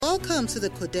Welcome to the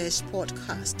Qodesh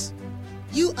podcast.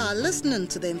 You are listening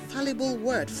to the infallible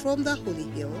word from the Holy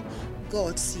Hill,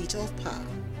 God's seat of power.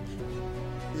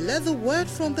 Let the word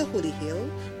from the Holy Hill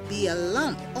be a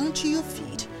lamp unto your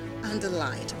feet and a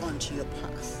light unto your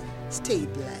path. Stay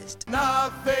blessed.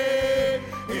 Nothing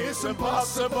is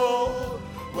impossible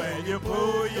when you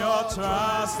put your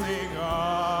trust in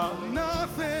God.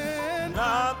 Nothing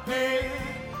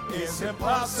is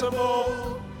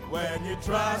impossible when you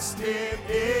trust Him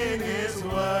in His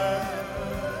word.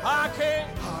 Hearken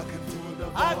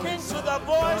to the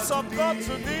voice of God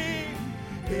to thee.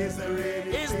 Is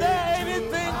there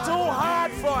anything too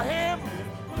hard for Him?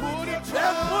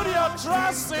 Then put your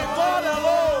trust in God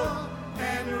alone.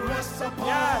 And rest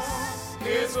upon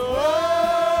His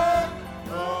word.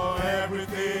 Oh,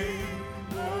 everything.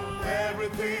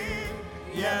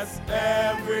 Yes,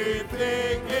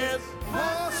 everything is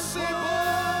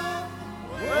possible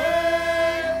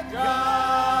with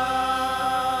God.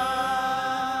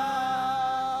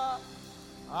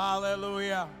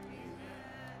 Hallelujah.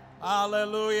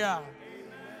 Hallelujah.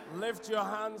 Lift your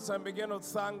hands and begin to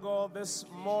thank God this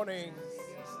morning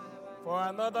for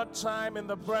another time in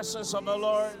the presence of the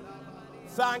Lord.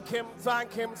 Thank Him,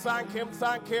 thank Him, thank Him,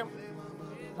 thank Him.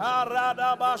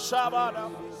 Haradaba Shabada.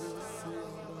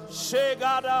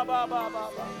 Shegada Baba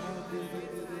Baba.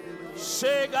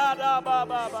 Shegada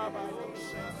Baba Baba.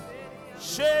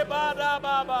 Shebada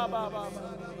Baba Baba.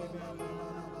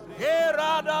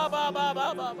 Herada Baba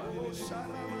Baba.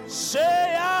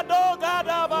 Sheyado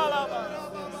Gada Baba.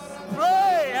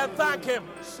 Pray and thank Him.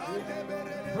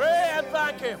 Pray and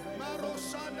thank Him.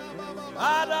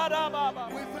 Adada Baba.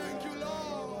 We thank you,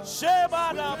 Lord.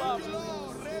 Shebada Baba.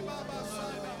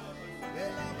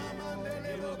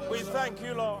 We thank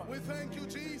you, Lord. We thank you,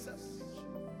 Jesus.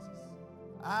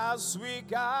 As we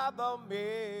gather,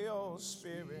 may your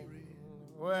spirit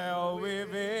well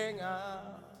within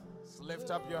us. Lift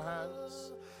up your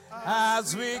hands.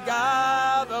 As we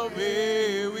gather,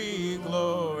 may we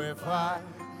glorify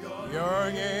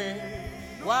your name.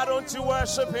 Why don't you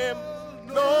worship Him,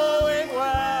 knowing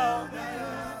well?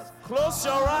 Close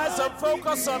your eyes and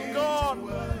focus on God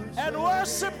and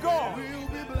worship God.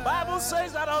 Bible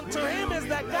says that unto Him is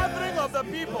the gathering of the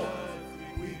people.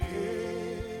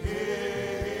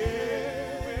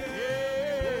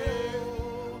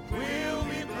 We'll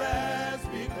be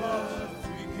blessed because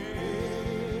we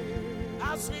came.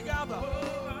 As we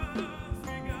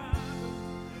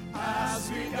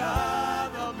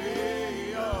gather, may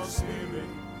your spirit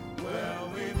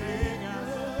dwell within us.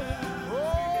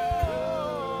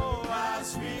 Oh,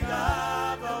 as we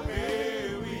gather,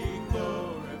 may we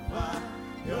glorify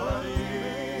your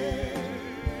name,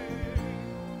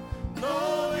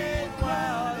 knowing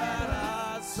well that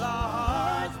as our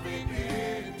hearts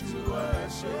begin to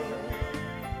worship,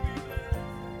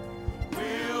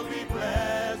 we'll be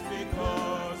blessed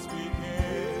because we can.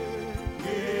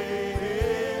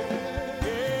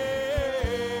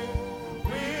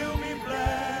 We'll be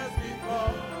blessed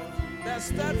because the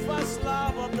steadfast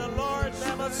love of the Lord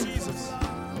never ceases.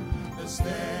 The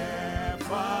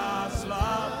steadfast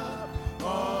love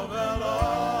of the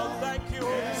Lord. Thank you,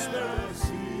 Holy Spirit.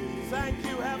 Thank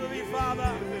you, Heavenly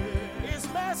Father. His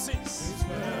mercies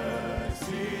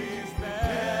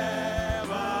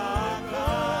never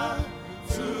come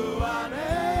to an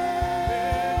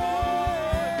end.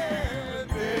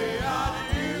 They are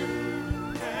new.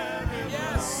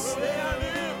 Yes, they are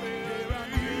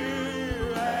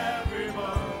new every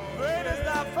morning. Great is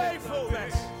thy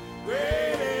faithfulness.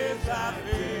 Great is thy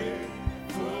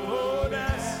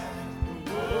faithfulness.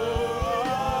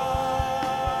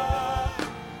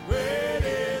 Great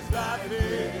is thy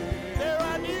faith. They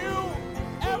are new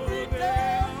every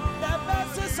day. The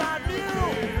mercies are new.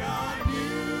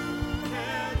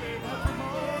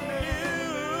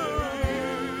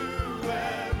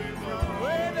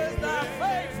 Great is thy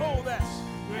faithfulness.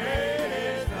 Great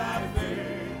is thy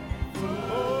faith.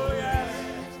 Oh yes.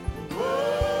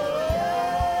 Oh,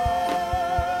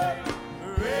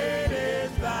 great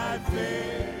is thy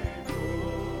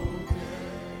faithfulness.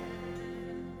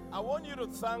 I want you to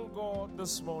thank God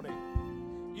this morning.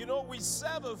 You know, we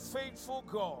serve a faithful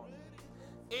God.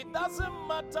 It doesn't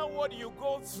matter what you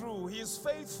go through, He is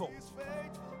faithful.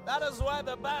 That is why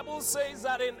the Bible says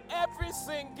that in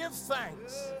everything give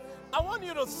thanks. I want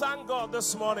you to thank God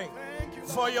this morning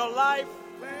for your life,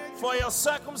 for your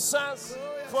circumstance,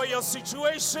 for your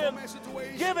situation.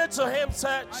 Give it to Him,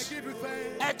 church.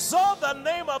 Exalt the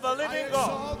name of the living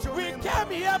God. We came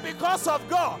here because of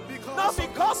God, not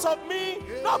because of me,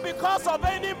 not because of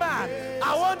any man.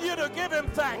 I want you to give Him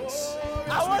thanks.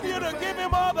 I want you to give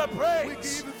Him all the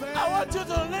praise. I want you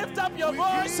to lift up your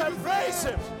voice and praise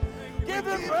Him. Give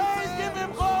him praise, give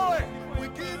him glory. We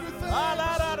give you thanks.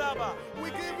 Aladadaba. We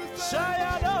give you thanks.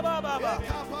 Shayadababa.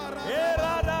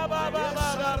 Eradababa.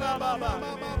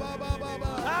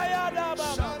 Ayadababa.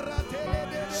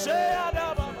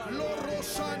 Shayadababa.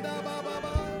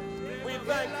 We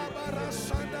thank you.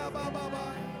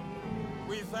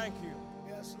 We thank you.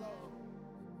 Yes, Lord.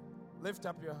 Lift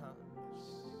up your hands.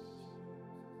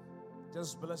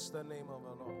 Just bless the name of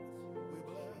the Lord. We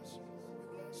bless you. We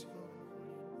bless you, Lord.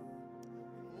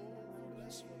 Oh, we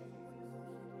bless you.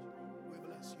 We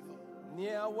bless you, Lord.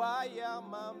 Niawaya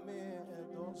mame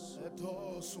edosu.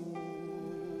 Etosu.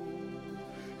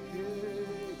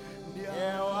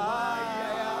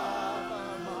 Niawaya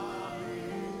mame.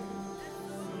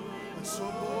 So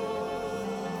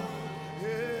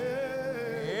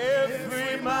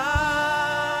every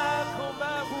man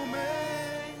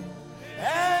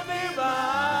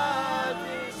everybody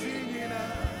singing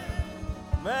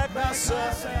make us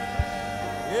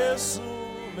Yesu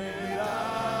meda.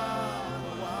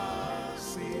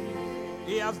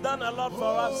 He has done a lot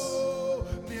for us.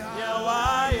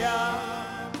 Niawaya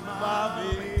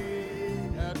mame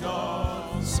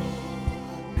edosu.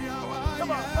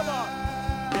 Come on, come on.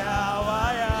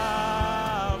 Niawaya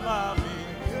mame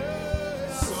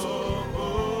so oh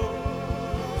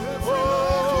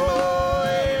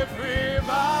every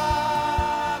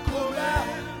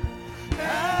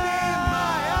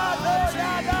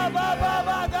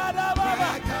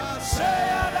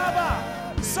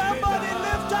somebody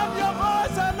lift up your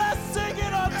voice and let's sing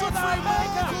it unto thy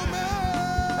maker.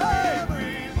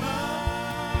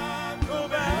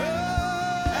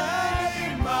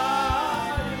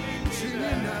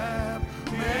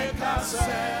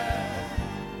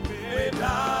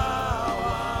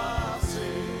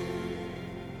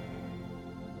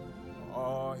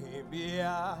 Oh, he be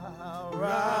a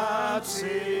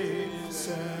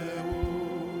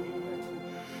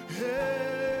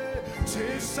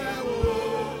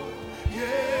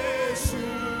Yesu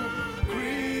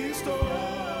Cristo,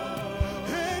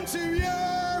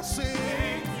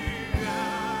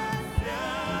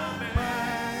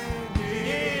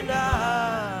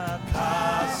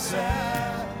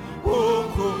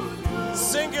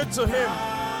 sing it to him.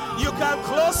 You can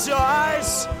close your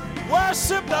eyes,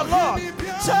 worship the Lord.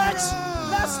 Church,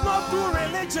 let's not do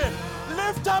religion.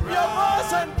 Lift up your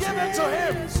voice and give it to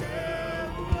him.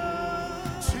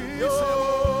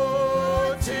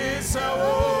 Oh, Jesus,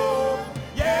 oh,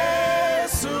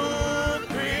 Yesu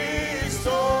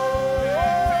Cristo,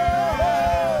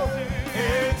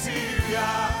 etia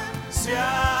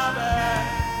siame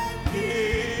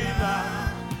ina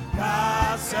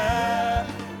kase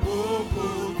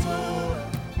ukuto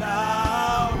na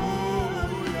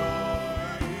uyo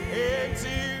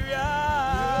etia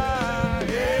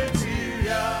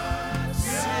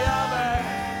siame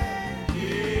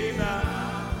ina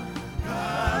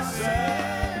kase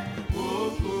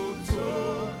ukuto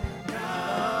na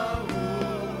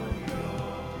uyo.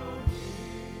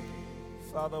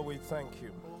 Father, we thank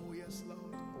you. Oh, yes, Lord.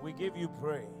 We give you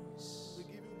praise. We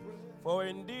give you praise. For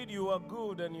indeed you are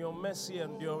good and your mercy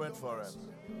endureth forever.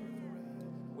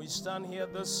 We stand here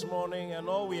this morning and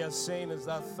all we are saying is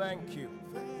that thank you.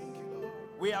 Thank you, Lord.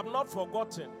 We have not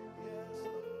forgotten Yes,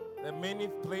 Lord. the many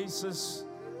places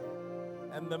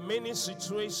and the many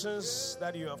situations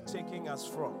that you have taken us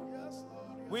from. Yes,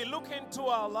 Lord. We look into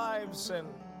our lives and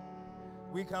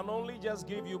we can only just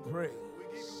give you praise.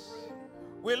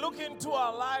 We look into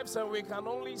our lives and we can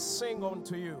only sing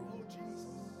unto you. Oh,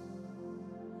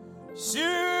 Jesus. You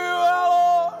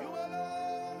alone. You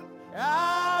alone.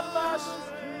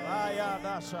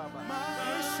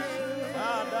 My shame.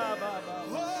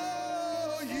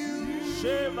 Oh, you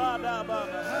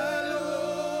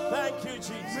alone. Thank you,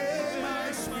 Jesus. Make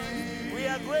my sweet We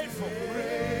are grateful.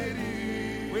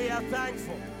 ready. We are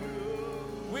thankful.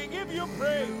 We give you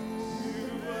praise.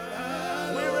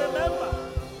 We remember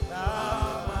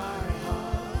now my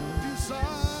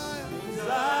Desire.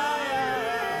 desire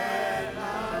and I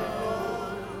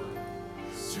hope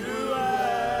to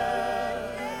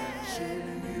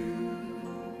Shame you.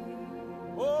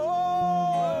 oh,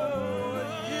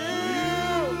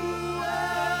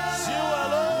 you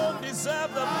alone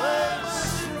deserve the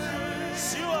praise.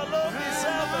 You alone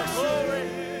deserve the glory.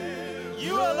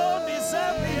 You alone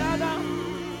deserve the honor.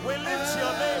 We lift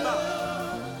your name up.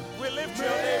 We lift your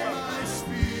name up.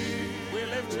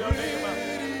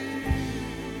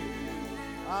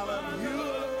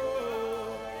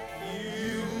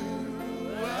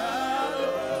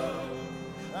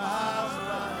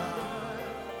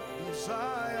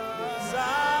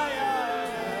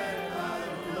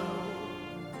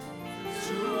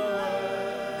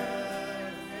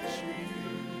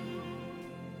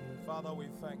 Father, we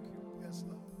thank you. Yes,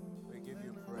 Lord. We give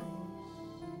you praise.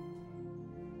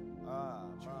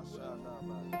 Mashallah.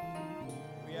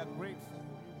 We are grateful.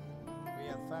 We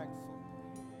are thankful.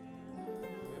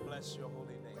 We bless your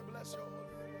holy name. We bless your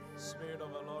holy name. Spirit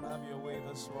of the Lord, have your way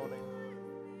this morning.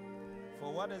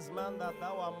 For what is man that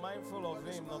thou art mindful of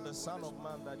him, not the Son of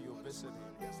Man that you visit him?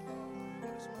 Yes, Lord.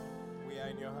 Yes, Lord. We are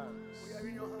in your hands. We are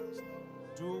in your hands,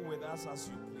 Lord. Do with us as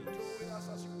you please. Do with us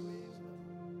as you please, Lord.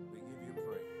 We give you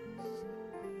praise.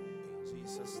 In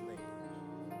Jesus' name.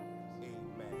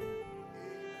 Amen.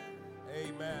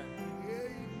 Amen.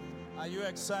 Amen. Are you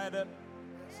excited?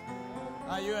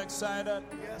 Are you excited?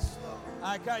 Yes, Lord.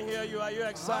 I can't hear you. Are you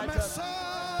excited? I'm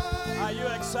excited. Are you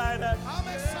excited? I'm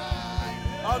excited.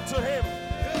 Unto him.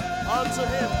 Unto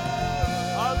him.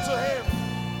 Unto him.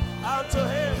 Unto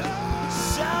him.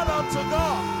 Shout unto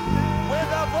God with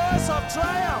a voice of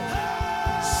triumph.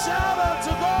 Shout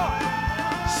unto God.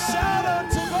 Shout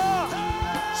unto God.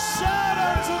 Shout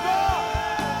unto God.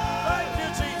 Thank you,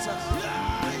 Jesus.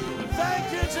 Thank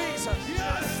you, Jesus.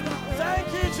 Thank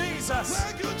you, Jesus.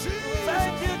 Thank you, Jesus.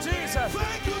 Thank you, Jesus.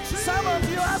 Thank you, Jesus. Some of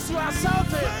you, as you are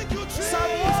shouting, Thank you, Jesus.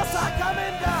 some walls are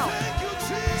coming down. Thank you,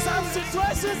 Jesus. Some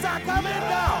situations are coming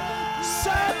down.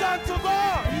 Shout unto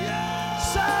God.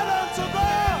 Shout unto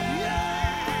God.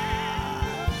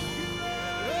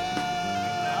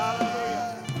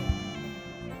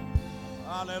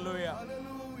 Hallelujah.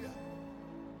 Hallelujah.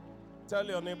 Tell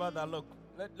your neighbor that, look,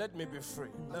 let me be free.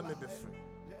 Let me be free.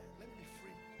 Yeah, let me be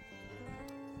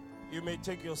free. You may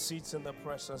take your seats in the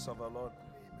presence of the Lord.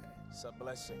 Amen. It's a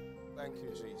blessing. Thank you,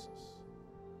 Jesus.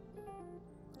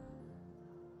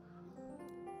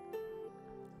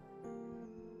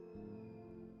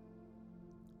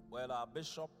 Well, our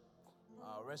bishop,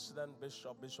 our resident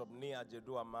bishop, Bishop Nia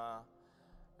Jeduama,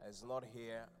 is not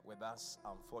here with us,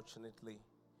 unfortunately.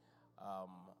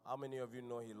 How many of you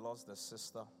know he lost a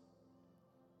sister?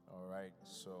 All right,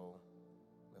 so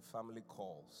the family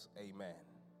calls. Amen.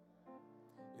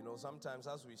 You know, sometimes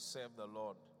as we serve the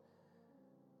Lord,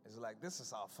 it's like this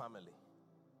is our family.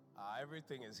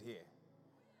 Everything is here.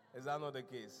 Is that not the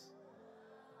case?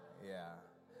 Yeah.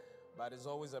 But it's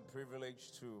always a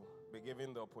privilege to be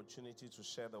given the opportunity to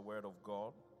share the word of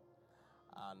God.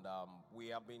 And we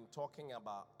have been talking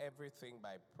about everything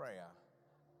by prayer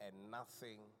and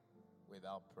nothing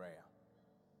without prayer.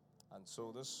 And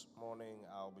so this morning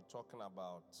I'll be talking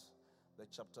about the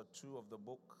chapter 2 of the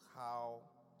book, How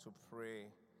to Pray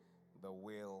the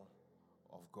Will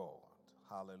of God.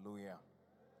 Hallelujah.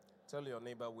 Tell your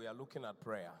neighbor, we are looking at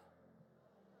prayer.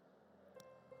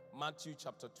 Matthew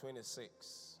chapter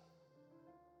 26.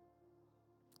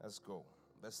 Let's go.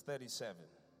 Verse 37.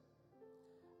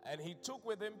 And he took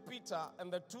with him Peter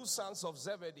and the two sons of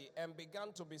Zebedee and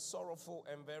began to be sorrowful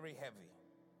and very heavy.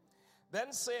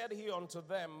 Then said he unto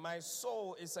them, my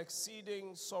soul is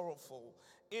exceeding sorrowful,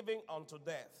 even unto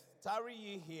death. Tarry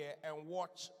ye here and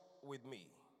watch with me.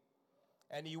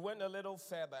 And he went a little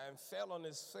further and fell on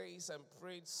his face and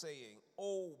prayed, saying,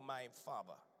 O my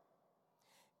Father,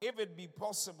 if it be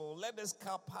possible, let this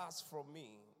cup pass from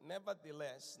me.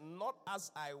 Nevertheless, not as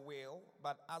I will,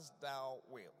 but as thou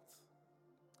wilt.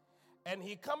 And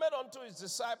he cometh unto his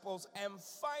disciples and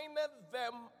findeth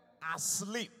them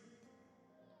asleep.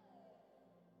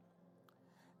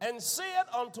 And saith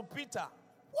unto Peter,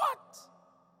 what?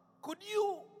 Could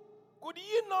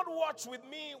ye not watch with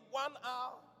me 1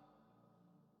 hour?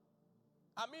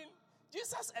 I mean,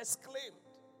 Jesus exclaimed,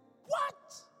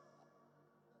 what?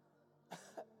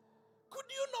 Could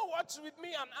you not watch with me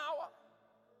an hour?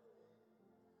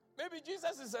 Maybe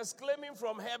Jesus is exclaiming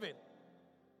from heaven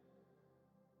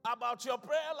about your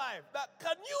prayer life. That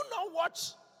can you not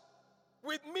watch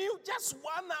with me just 1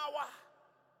 hour?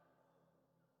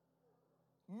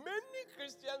 Many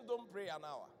Christians don't pray an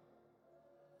hour.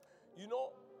 You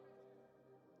know,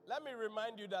 let me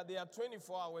remind you that there are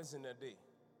 24 hours in a day.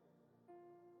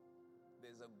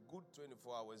 There's a good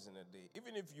 24 hours in a day.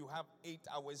 Even if you have 8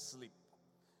 hours sleep,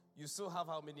 you still have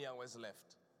how many hours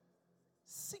left?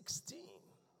 16.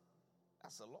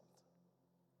 That's a lot.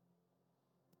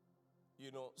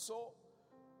 You know, so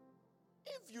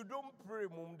if you don't pray,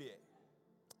 Mumde,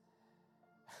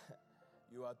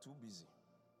 you are too busy.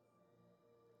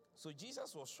 So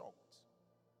Jesus was shocked.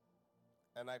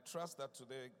 And I trust that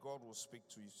today God will speak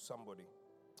to somebody.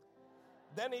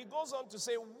 Then he goes on to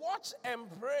say, watch and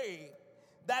pray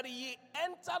that ye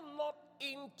enter not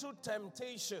into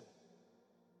temptation.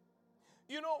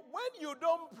 You know, when you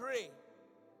don't pray,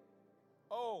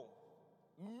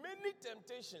 many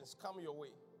temptations come your way.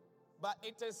 But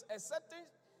it is a certain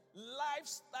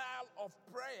lifestyle of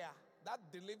prayer that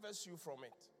delivers you from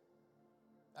it.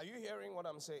 Are you hearing what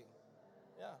I'm saying?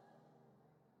 Yeah.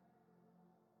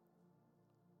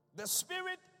 The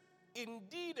spirit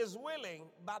indeed is willing,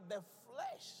 but the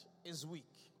flesh is weak.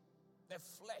 The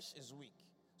flesh is weak.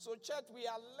 So, church, we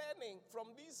are learning from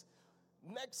these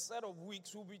next set of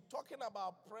weeks. We'll be talking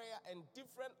about prayer and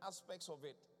different aspects of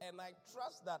it. And I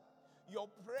trust that your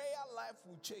prayer life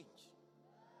will change.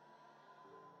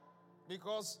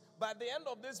 Because by the end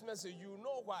of this message, you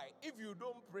know why. If you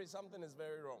don't pray, something is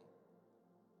very wrong.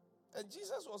 And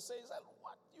Jesus was saying,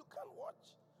 what? You can't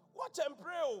watch. Watch and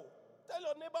pray. Oh. Tell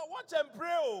your neighbor, watch and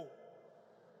pray. Oh.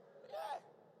 Yeah.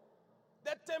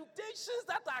 The temptations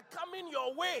that are coming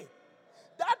your way,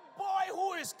 that boy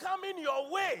who is coming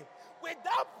your way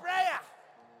without prayer,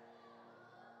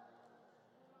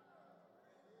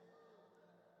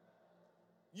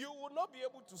 you will not be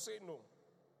able to say no.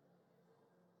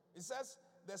 It says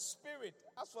the spirit,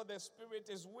 as for the spirit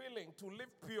is willing to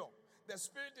live pure. The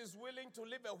spirit is willing to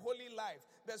live a holy life.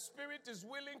 The spirit is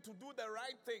willing to do the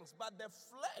right things. But the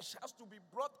flesh has to be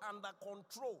brought under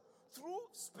control through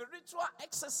spiritual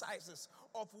exercises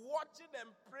of watching and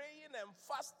praying and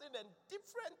fasting and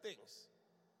different things.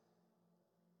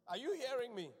 Are you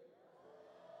hearing me?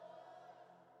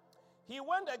 He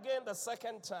went again the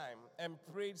second time and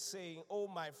prayed, saying, "Oh,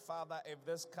 my Father, if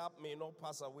this cup may not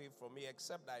pass away from me,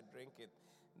 except I drink it,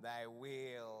 thy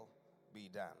will be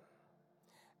done."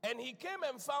 And he came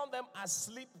and found them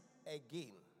asleep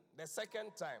again, the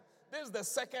second time. This is the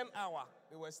second hour.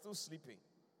 They were still sleeping.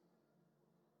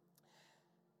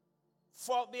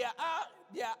 For their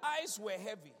eyes were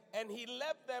heavy, and he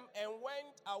left them and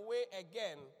went away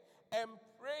again and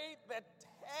prayed the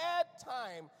third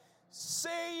time,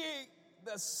 saying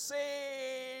the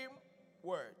same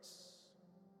words.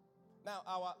 Now,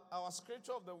 our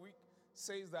scripture of the week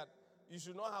says that you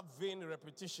should not have vain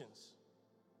repetitions.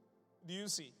 Do you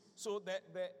see? So the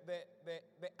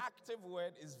active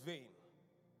word is vain.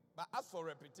 But as for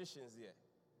repetitions here,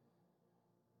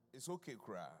 it's okay,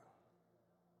 cry.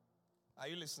 Are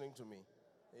you listening to me?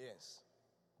 Yes.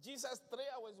 Jesus, 3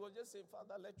 hours was just saying,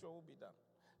 "Father, let your will be done.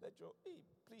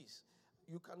 Please,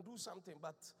 you can do something,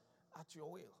 but at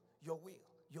your will, your will,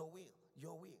 your will,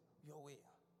 your will, your will."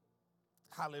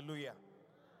 Hallelujah.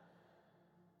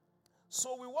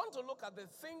 So we want to look at the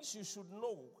things you should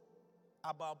know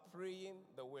about praying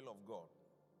the will of God.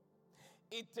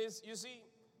 It is, you see,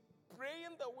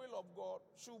 praying the will of God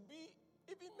should be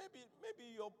even maybe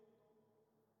your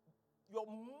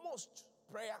most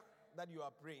prayer that you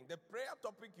are praying. The prayer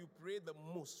topic you pray the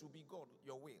most should be God,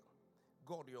 your will.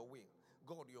 God, your will.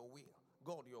 God, your will.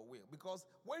 God, your will. Because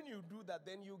when you do that,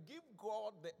 then you give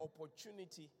God the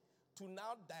opportunity to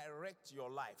now direct your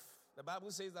life. The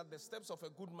Bible says that the steps of a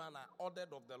good man are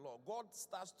ordered of the Lord. God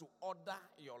starts to order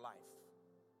your life.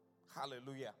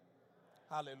 Hallelujah.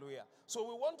 Hallelujah. So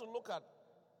we want to look at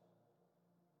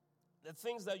the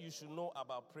things that you should know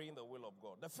about praying the will of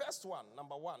God. The first one,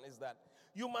 number one, is that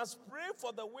you must pray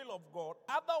for the will of God.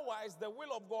 Otherwise, the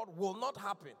will of God will not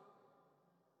happen.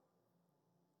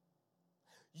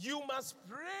 You must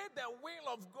pray the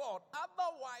will of God.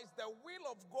 Otherwise, the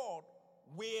will of God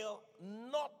will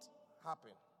not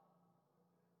happen.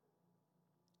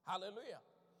 Hallelujah.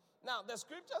 Now, the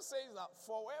scripture says that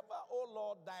forever, O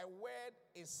Lord, thy word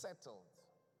is settled.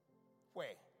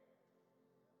 Where?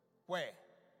 Where?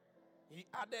 He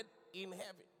added in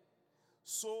heaven.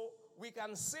 So we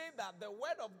can say that the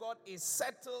word of God is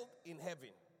settled in heaven,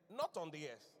 not on the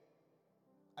earth.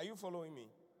 Are you following me?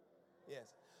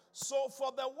 Yes. So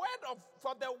for the will of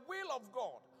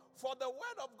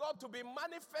God to be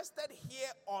manifested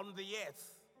here on the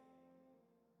earth,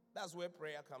 that's where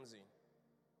prayer comes in.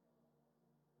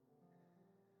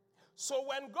 So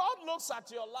when God looks at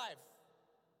your life,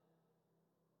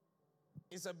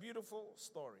 it's a beautiful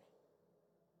story.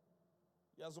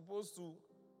 You are supposed to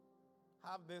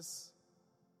have this.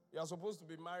 You are supposed to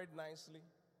be married nicely,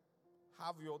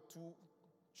 have your 2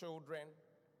 children,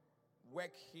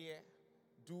 work here,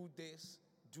 do this,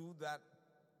 do that.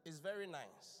 It's very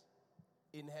nice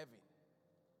in heaven.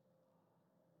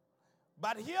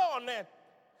 But here on earth,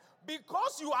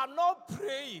 because you are not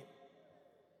praying,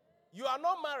 you are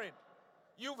not married,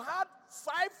 you've had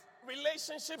 5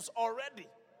 relationships already.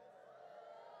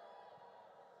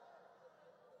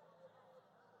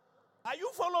 Are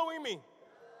you following me?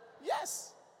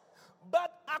 Yes.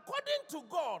 But according to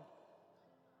God,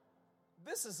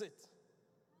 this is it.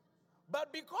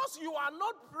 But because you are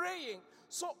not praying,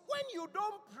 so when you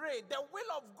don't pray, the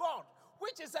will of God,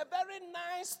 which is a very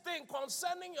nice thing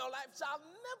concerning your life, shall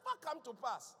never come to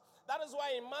pass. That is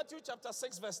why in Matthew chapter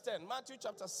 6 verse 10, Matthew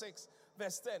chapter 6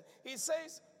 verse 10, he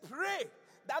says, pray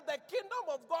that the kingdom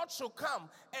of God should come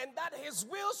and that his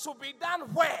will should be done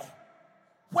where?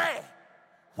 Where?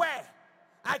 Where?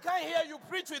 I can't hear you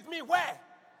preach with me. Where?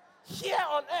 Here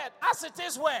on earth, as it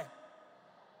is where?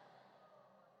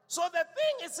 So the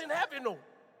thing is in heaven, no.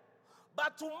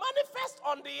 But to manifest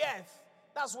on the earth,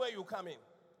 that's where you come in.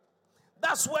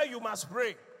 That's where you must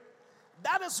pray.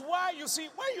 That is why, you see,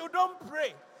 when you don't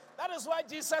pray, that is why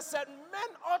Jesus said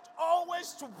men ought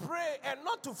always to pray and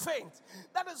not to faint.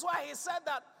 That is why he said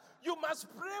that you must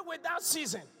pray without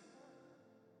ceasing.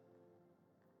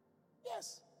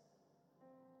 Yes.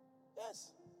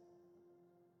 Yes.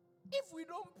 If we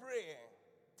don't pray,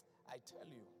 I tell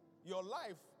you, your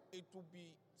life, it will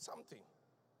be something.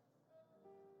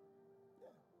 Yeah.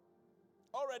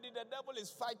 Already the devil is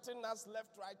fighting us left,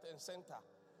 right, and center.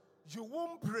 You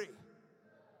won't pray.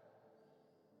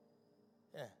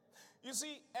 Yeah. You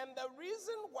see, and the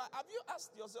reason why, have you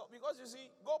asked yourself, because you see,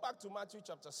 go back to Matthew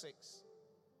chapter 6.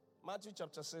 Matthew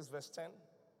chapter 6, verse 10.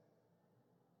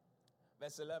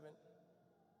 Verse 11.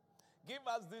 Give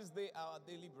us this day our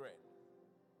daily bread.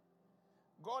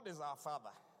 God is our Father.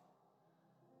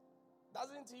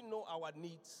 Doesn't he know our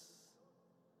needs?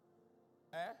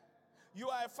 You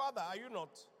are a father, are you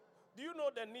not? Do you know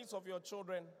the needs of your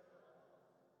children?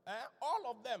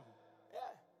 All of them. Yeah.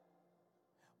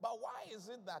 But why is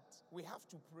it that we have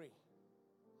to pray?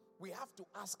 We have to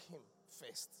ask him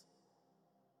first.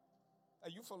 Are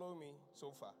you following me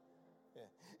so far? Yeah.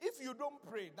 If you don't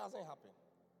pray, it doesn't happen.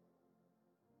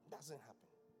 It doesn't happen.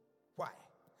 Why?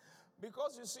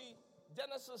 Because you see,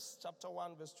 Genesis chapter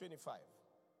 1 verse 25.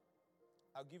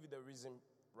 I'll give you the reason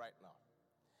right now.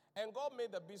 And God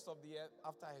made the beasts of the earth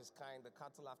after his kind, the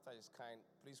cattle after his kind.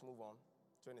 Please move on.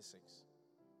 26.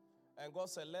 And God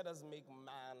said, let us make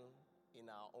man in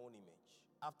our own image,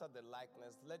 after the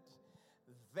likeness. Let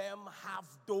them have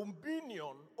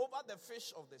dominion over the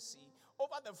fish of the sea,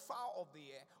 over the fowl of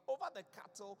the air, over the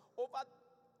cattle, over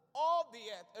all the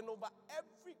earth, and over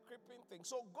every creeping thing.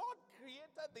 So God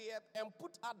created the earth and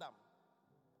put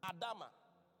Adama,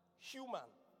 human,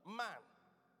 man.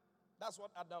 That's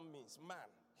what Adam means, man,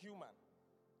 human.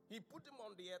 He put him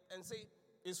on the earth and said,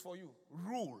 it's for you.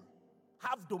 Rule.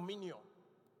 Have dominion.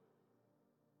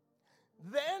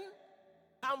 Then,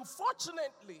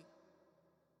 unfortunately,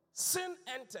 sin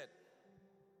entered.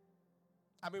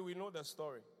 I mean, we know the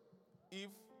story. Eve,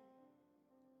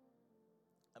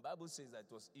 the Bible says that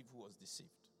it was Eve who was deceived.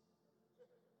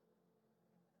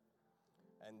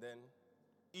 And then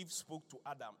Eve spoke to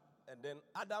Adam. And then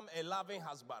Adam, a loving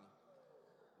husband,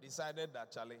 decided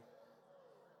that, Charlie,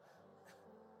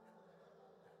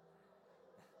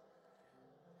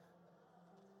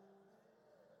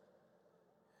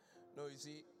 no, you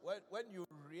see, when you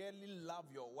really love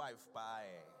your wife,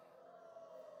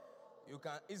 you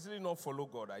can easily not follow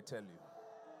God, I tell you.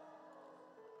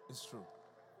 It's true.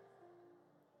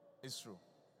 It's true.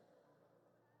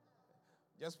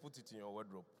 Just put it in your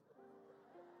wardrobe.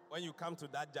 When you come to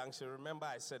that junction, remember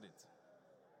I said it.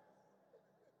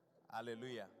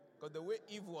 Hallelujah. Because the way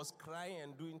Eve was crying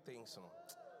and doing things,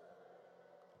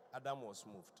 Adam was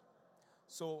moved.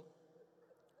 So,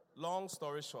 long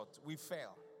story short, we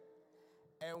fell.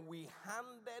 And we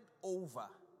handed over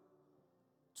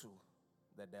to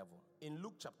the devil. In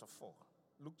Luke chapter 4.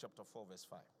 Luke chapter 4 verse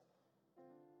 5.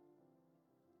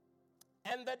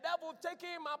 And the devil, taking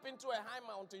him up into a high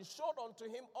mountain, showed unto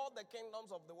him all the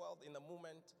kingdoms of the world in a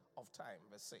moment of time.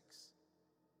 Verse 6.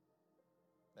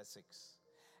 Verse 6.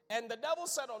 And the devil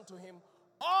said unto him,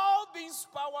 all this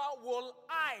power will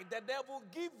I, the devil,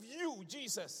 give you,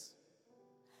 Jesus,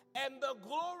 and the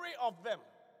glory of them.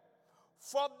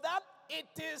 For that it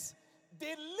is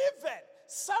delivered.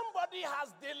 Somebody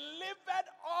has delivered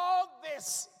all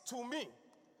this to me.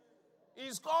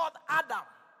 He's called Adam,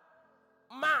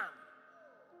 man.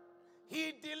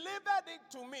 He delivered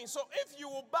it to me. So if you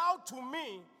will bow to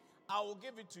me, I will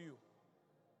give it to you.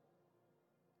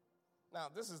 Now,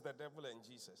 this is the devil and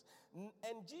Jesus.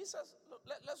 And Jesus,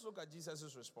 let's look at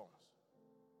Jesus' response.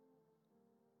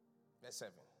 Verse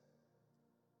 7.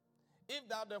 If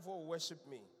thou therefore worship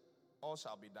me, all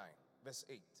shall be thine. Verse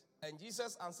 8. And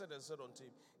Jesus answered and said unto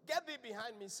him, get thee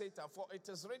behind me, Satan, for it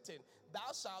is written,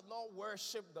 thou shalt not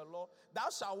worship the Lord. Thou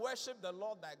shalt worship the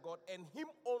Lord thy God, and him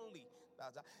only.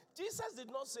 Jesus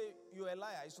did not say, you're a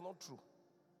liar. It's not true.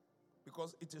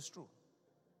 Because it is true.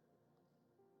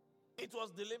 It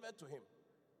was delivered to him.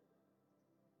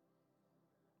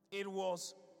 It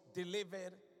was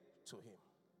delivered to him.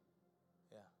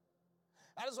 Yeah.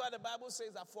 That is why the Bible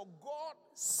says that for God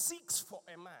seeks for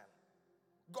a man.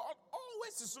 God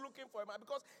always is looking for a man,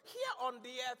 because here on the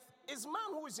earth is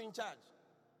man who is in charge.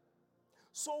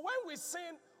 So when we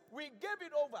sin, we gave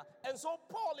it over. And so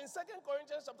Paul in 2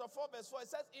 Corinthians chapter 4 verse 4, it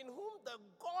says, in whom the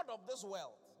God of this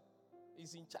world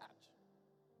is in charge.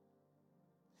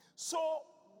 So,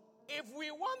 if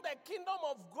we want the kingdom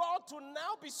of God to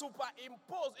now be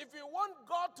superimposed, if we want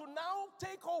God to now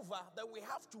take over, then we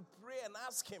have to pray and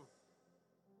ask Him.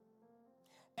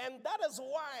 And that is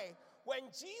why when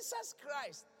Jesus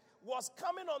Christ was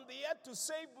coming on the earth to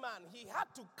save man, He had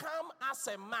to come as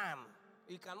a man.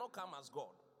 He cannot come as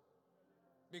God.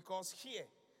 Because here,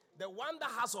 the one that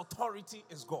has authority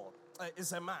is God,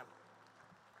 is a man.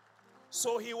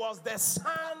 So He was the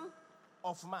Son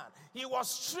of man. He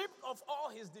was stripped of all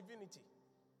His divinity.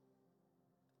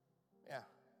 Yeah.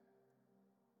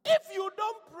 If you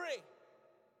don't pray,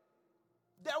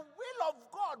 the will of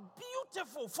God,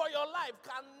 beautiful for your life,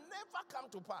 can never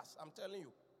come to pass. I'm telling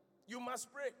you. You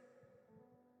must pray.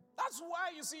 That's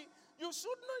why, you see, you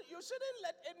shouldn't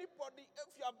let anybody, if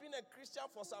you have been a Christian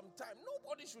for some time,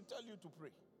 nobody should tell you to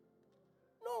pray.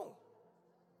 No.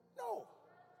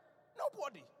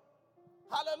 Nobody.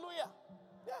 Hallelujah.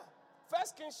 Yeah. 1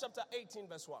 Kings chapter 18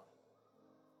 verse 1.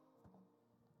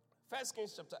 1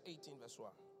 Kings chapter 18 verse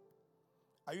 1.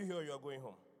 Are you here or you are going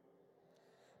home?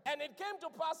 And it came to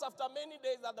pass after many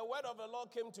days that the word of the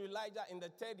Lord came to Elijah in the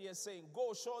 3rd year, saying,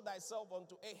 Go, show thyself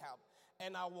unto Ahab,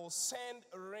 and I will send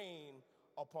rain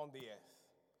upon the earth.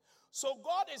 So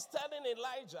God is telling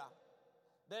Elijah,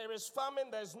 there is famine,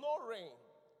 there is no rain.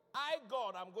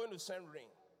 God, I'm going to send rain.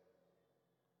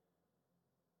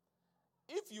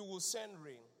 If you will send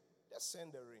rain, just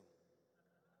send the rain.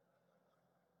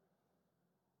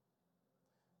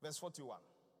 Verse 41.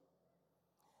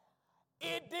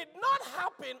 It did not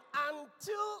happen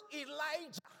until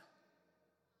Elijah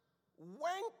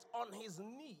went on his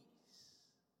knees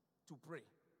to pray.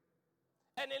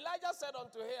 And Elijah said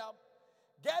unto Ahab,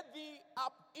 Get thee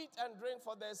up, eat and drink,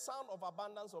 for there is sound of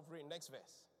abundance of rain. Next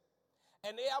verse.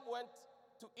 And Ahab went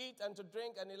to eat and to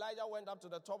drink, and Elijah went up to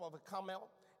the top of a camel,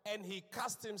 and he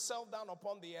cast himself down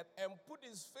upon the earth and put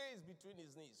his face between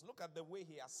his knees. Look at the way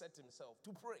he has set himself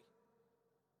to pray.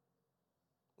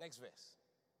 Next verse.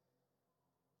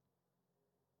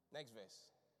 Next verse.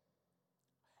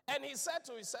 And he said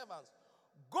to his servants,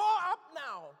 Go up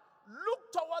now,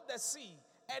 look toward the sea.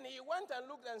 And he went and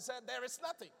looked and said, There is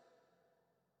nothing.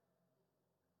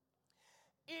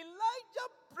 Elijah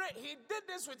prayed. He did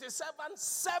this with his servants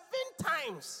 7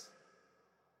 times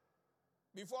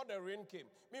before the rain came.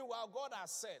 Meanwhile, God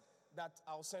has said that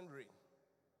I'll send rain.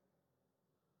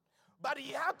 But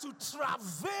he had to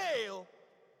travail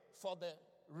for the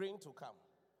rain to come.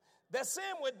 The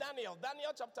same with Daniel.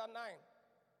 Daniel chapter 9.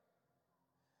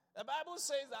 The Bible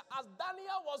says that as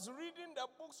Daniel was reading the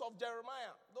books of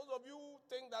Jeremiah, those of you who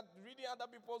think that reading other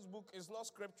people's book is not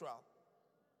scriptural,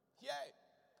 hear it.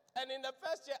 And in the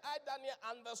first year, Daniel,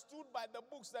 understood by the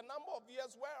books the number of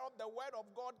years whereof the word of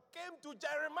God came to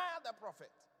Jeremiah the prophet.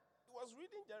 He was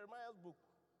reading Jeremiah's book.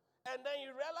 And then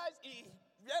he realized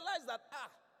that,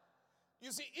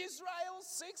 you see, Israel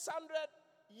 600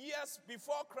 years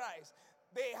before Christ,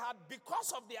 they had,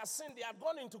 because of their sin, they had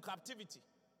gone into captivity.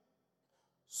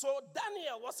 So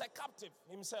Daniel was a captive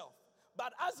himself.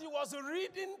 But as he was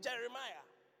reading Jeremiah,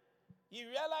 he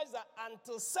realized that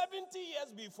until 70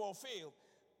 years be fulfilled,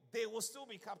 they will still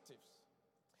be captives.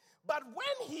 But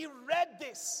when he read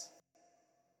this,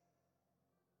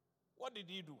 what did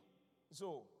he do?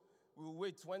 So, we'll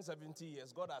wait 170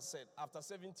 years. God has said, after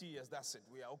 70 years, that's it.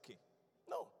 We are okay.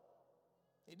 No.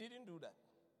 He didn't do that.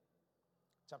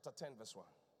 Chapter 10, verse 1.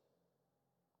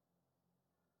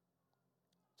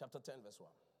 Chapter 10, verse 1.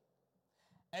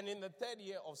 And in the 3rd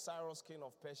year of Cyrus, king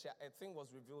of Persia, a thing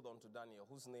was revealed unto Daniel,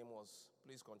 whose name was,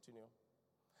 please continue.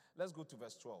 Let's go to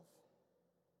verse 12.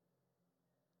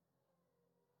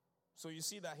 So you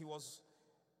see that he was,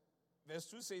 verse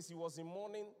 2 says he was in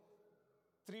mourning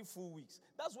 3 full weeks.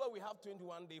 That's why we have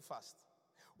 21-day fast.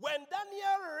 When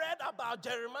Daniel read about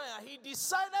Jeremiah, he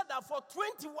decided that for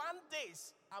 21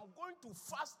 days, I'm going to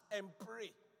fast and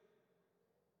pray.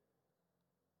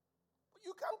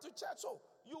 You come to church, so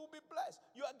you will be blessed.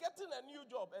 You are getting a new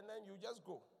job, and then you just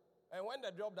go. And when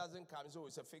the job doesn't come, so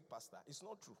it's a fake pastor. It's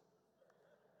not true.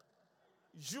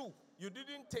 You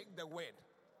didn't take the word.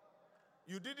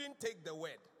 You didn't take the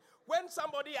word. When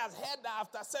somebody has heard that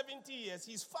after 70 years,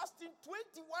 he's fasting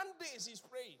 21 days, he's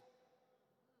praying.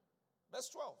 Verse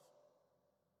 12.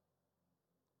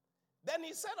 Then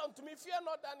he said unto me, Fear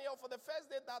not, Daniel, for the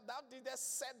first day that thou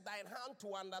didst set thine hand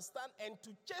to understand and to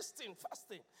chasten,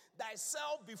 fasting,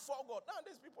 thyself before God. Now,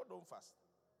 these people don't fast.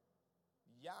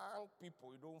 Young people,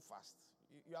 you don't fast.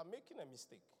 You are making a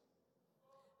mistake.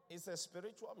 It's a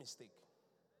spiritual mistake.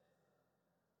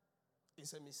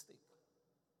 It's a mistake.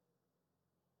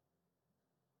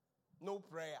 No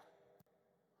prayer.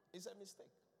 It's a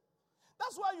mistake.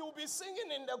 That's why you'll be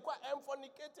singing in the choir and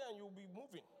fornicating and you'll be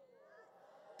moving.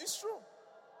 It's true.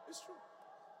 It's true.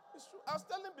 It's true. I was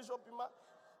telling Bishop Ima,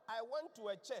 I went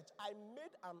to a church. I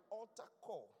made an altar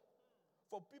call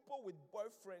for people with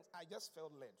boyfriends. I just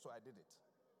felt led, so I did it.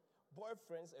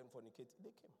 Boyfriends and fornicating,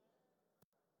 they came.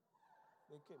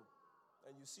 They came.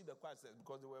 And you see the choir says,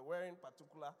 because they were wearing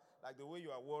particular, like the way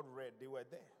you are world red, they were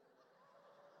there.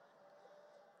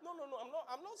 No.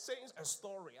 I'm not saying a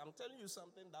story. I'm telling you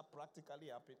something that practically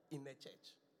happened in a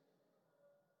church.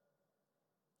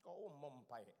 Oh, mom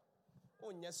pie.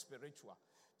 Oh, yes, spiritual.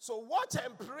 So watch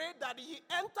and pray that he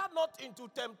enter not into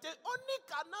temptation. Only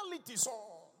carnality, so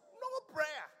no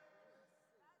prayer.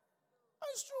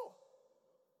 It's true.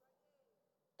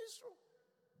 It's true.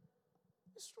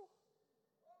 It's true.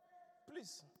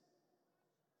 Please.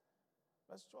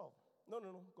 Verse 12. No.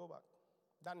 Go back.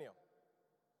 Daniel.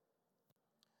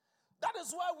 That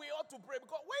is why we ought to pray.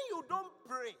 Because when you don't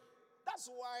pray, that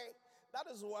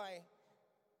is why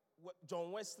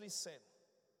John Wesley said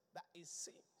that it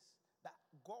seems that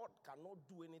God cannot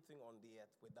do anything on the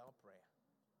earth without prayer.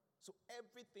 So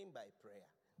everything by prayer.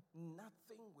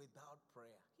 Nothing without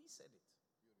prayer. He said it.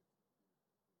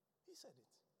 He said it.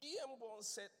 E.M. Bounds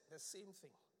said the same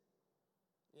thing.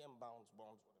 E.M. Bounds,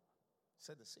 whatever.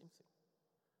 Said the same thing.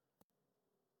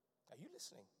 Are you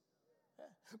listening? Yeah.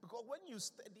 Because when you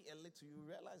study a little, you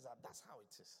realize that that's how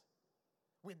it is.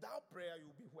 Without prayer,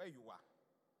 you'll be where you are.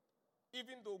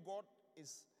 Even though God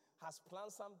has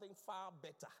planned something far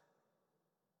better.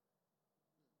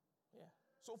 Yeah.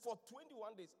 So for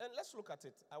 21 days, and let's look at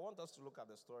it. I want us to look at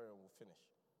the story and we'll finish.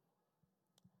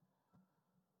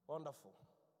 Wonderful.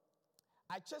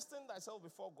 I chastened thyself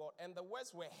before God, and the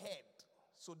words were heard.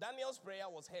 So Daniel's prayer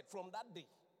was heard from that day.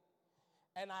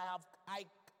 And I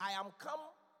am come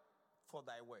for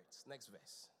thy words. Next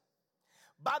verse.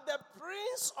 But the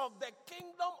prince of the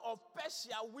kingdom of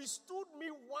Persia withstood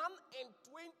me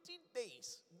 120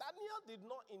 days. Daniel did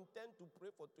not intend to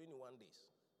pray for 21 days.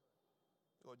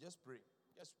 Oh, just pray.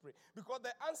 Just pray. Because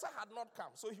the answer had not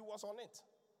come. So he was on it.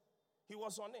 He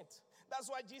was on it. That's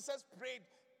why Jesus prayed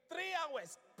 3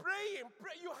 hours. Praying.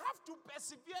 Pray. You have to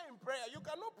persevere in prayer. You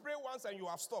cannot pray once and you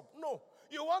have stopped. No.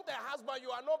 You want a husband,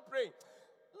 you are not praying.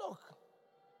 Look.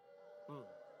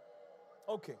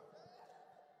 Okay.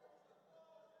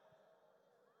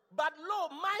 But lo,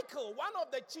 Michael, one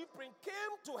of the chief priests,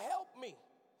 came to help me.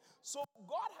 So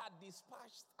God had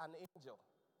dispatched an angel,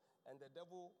 and the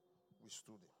devil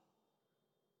withstood him.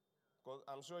 Because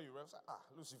I'm sure you say,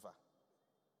 Lucifer.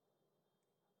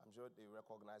 I'm sure they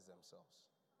recognize themselves.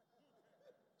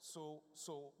 So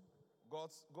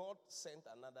God sent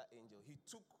another angel. He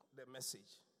took the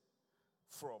message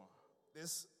from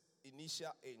this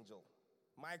initial angel.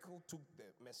 Michael took the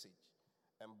message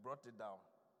and brought it down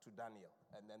to Daniel,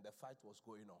 and then the fight was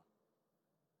going on.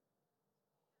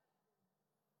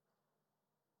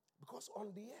 Because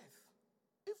on the earth,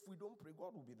 if we don't pray,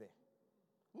 God will be there.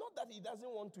 Not that he doesn't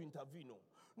want to intervene, no.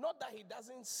 Not that he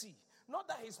doesn't see. Not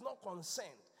that he's not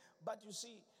concerned. But you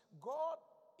see, God,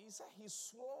 he said he's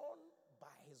sworn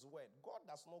by his word. God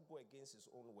does not go against his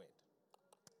own word.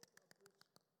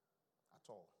 At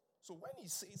all. So when he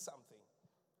says something,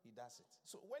 he does it.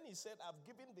 So when he said, I've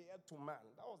given the earth to man,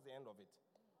 that was the end of it.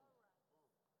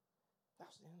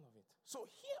 That's the end of it. So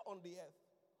here on the earth,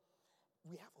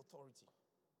 we have authority.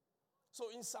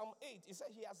 So in Psalm 8, it said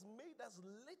he has made us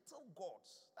little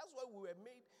gods. That's why we were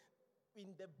made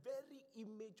in the very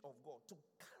image of God, to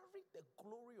carry the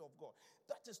glory of God.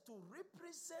 That is to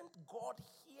represent God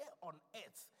here on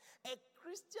earth. A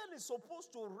Christian is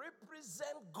supposed to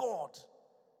represent God.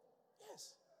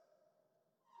 Yes.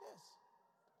 Yes.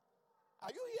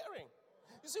 Are you hearing?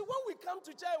 You see, when we come to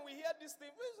church and we hear this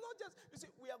thing, it's not just, you see,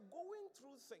 we are going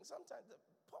through things. Sometimes,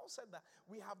 Paul said that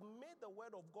we have made the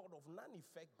word of God of none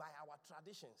effect by our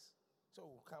traditions. So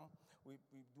we come, we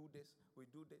do this, we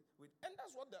do that. And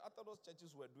that's what the Orthodox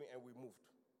churches were doing, and we moved.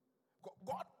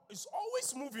 God is always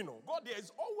moving on. God there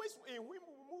is always, we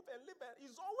move and live, and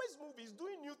he's always moving. He's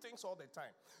doing new things all the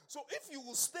time. So if you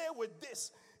will stay with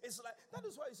this, it's like, that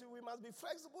is why you see, we must be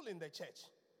flexible in the church.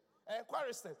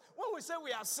 Choristers, when we say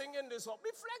we are singing this song, be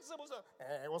flexible. So,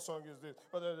 what song is this?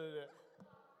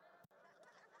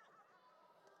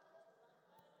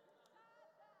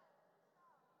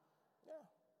 Yeah,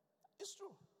 it's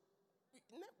true.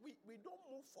 We don't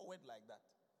move forward like that.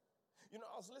 You know,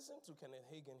 I was listening to Kenneth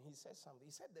Hagin. He said something.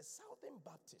 He said the Southern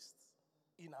Baptists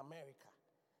in America,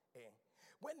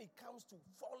 when it comes to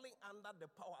falling under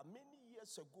the power, many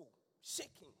years ago,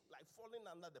 shaking, like falling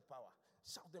under the power,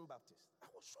 Southern Baptists. I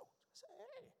was shocked. I said,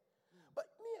 hey. But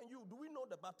me and you, do we know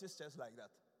the Baptist church like that?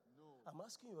 No. I'm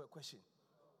asking you a question.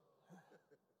 Yeah.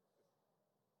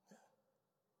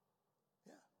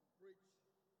 Yeah.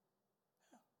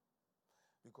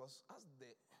 Because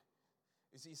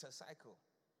you see, it's a cycle.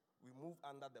 We move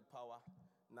under the power.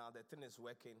 Now the thing is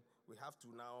working. We have to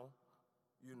now,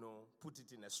 put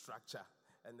it in a structure.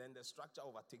 And then the structure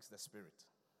overtakes the spirit.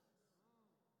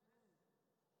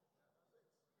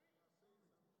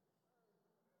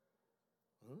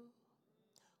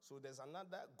 So there's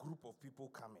another group of people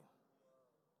coming.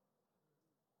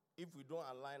 If we don't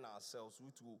align ourselves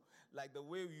with, like the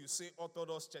way you say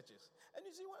Orthodox churches. And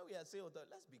you see, when we are saying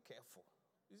Orthodox, let's be careful.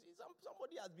 You see,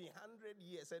 somebody has been 100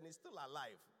 years and is still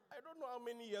alive. I don't know how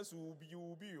many years you will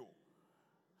be. When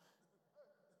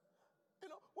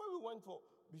we went for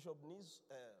Bishop Nee's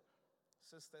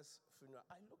sister's funeral,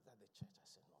 I looked at the church. I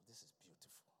said, no, this is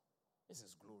beautiful. This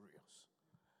is glorious.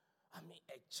 I mean,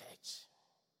 a church.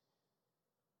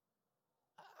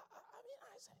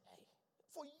 I said, hey,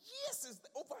 for years,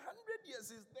 over 100 years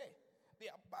is there.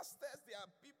 There are pastors, there are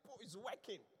people, it's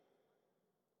working.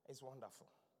 It's wonderful.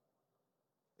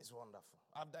 It's wonderful.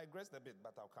 I've digressed a bit,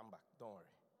 but I'll come back. Don't worry.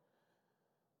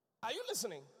 Are you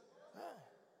listening?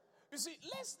 Yeah. You see,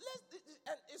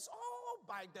 and it's all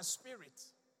by the Spirit.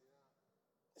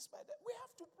 It's by we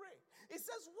have to pray. It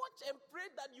says, watch and pray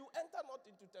that you enter not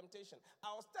into temptation.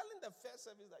 I was telling the first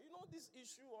service that, this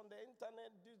issue on the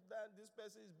internet, this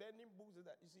person is burning books.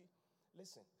 That. You see,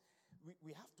 listen,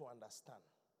 we have to understand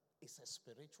it's a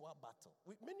spiritual battle.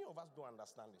 Many of us don't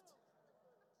understand it.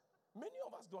 Many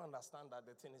of us don't understand that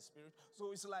the thing is spiritual.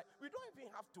 So it's like, we don't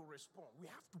even have to respond. We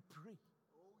have to pray.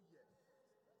 Oh, yes.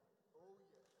 Oh,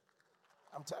 yes.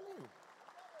 I'm telling you.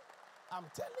 I'm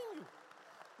telling you.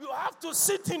 You have to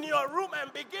sit in your room and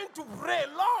begin to pray,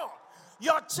 Lord,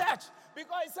 your church.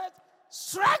 Because it said,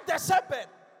 strike the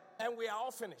shepherd, and we are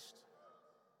all finished.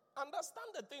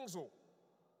 Understand the things, oh.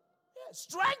 Yeah,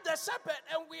 strike the shepherd,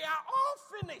 and we are all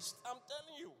finished. I'm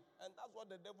telling you. And that's what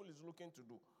the devil is looking to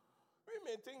do. We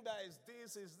may think that is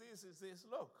this.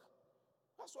 Look,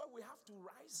 that's why we have to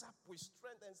rise up with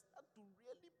strength and start to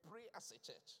really pray as a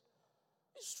church.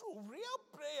 It's true. Real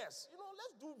prayers.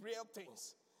 Let's do real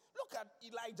things. Look at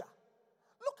Elijah.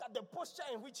 Look at the posture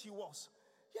in which he was.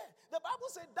 Yeah, the Bible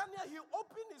said Daniel, he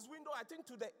opened his window, I think,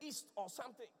 to the east or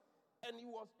something. And he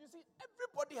was,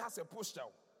 everybody has a posture.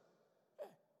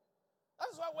 Yeah.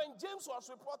 That's why when James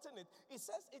was reporting it, he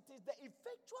says it is the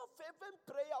effectual fervent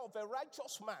prayer of a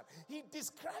righteous man. He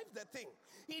described the thing.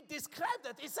 He described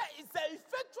it. He said it's the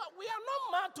effectual. We are not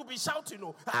mad to be shouting,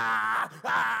 You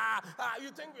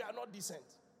think we are not decent?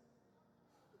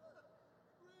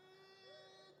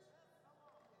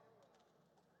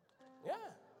 Yeah.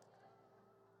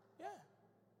 Yeah.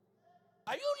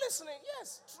 Are you listening?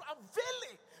 Yes.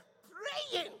 Traveling,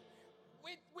 praying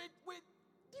with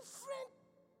different,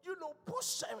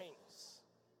 posturings.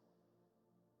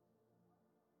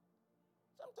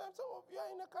 Sometimes some of you are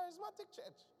in a charismatic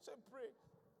church. Say, pray.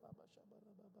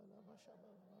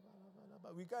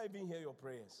 We can't even hear your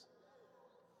prayers.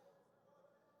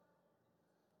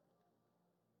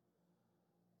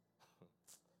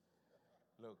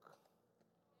 Look.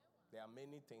 There are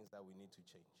many things that we need to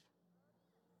change.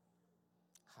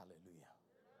 Hallelujah.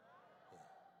 Yeah.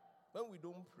 When we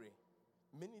don't pray,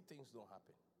 many things don't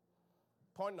happen.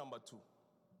 Point number 2.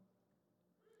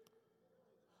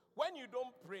 When you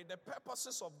don't pray, the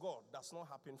purposes of God does not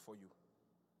happen for you.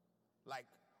 Like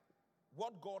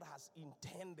what God has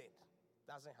intended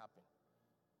doesn't happen.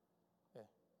 Yeah.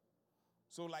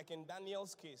 So like in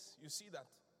Daniel's case, you see that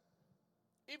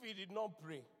if he did not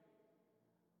pray,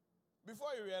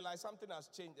 before you realize something has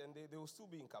changed and they will still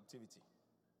be in captivity.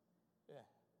 Yeah.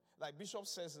 Like Bishop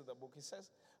says in the book, he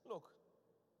says, look,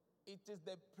 it is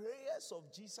the prayers of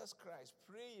Jesus Christ.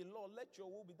 Pray, Lord, let your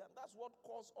will be done. That's what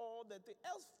caused all the things.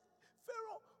 Else,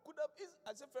 Pharaoh could have,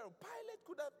 Pilate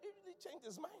could have easily changed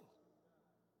his mind.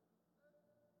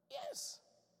 Yes.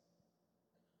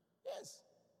 Yes.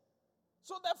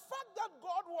 So the fact that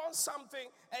God wants something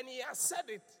and he has said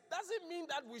it doesn't mean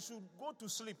that we should go to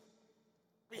sleep.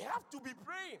 We have to be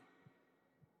praying.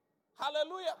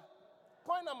 Hallelujah.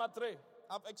 Point number 3.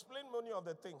 I've explained many of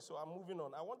the things, so I'm moving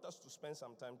on. I want us to spend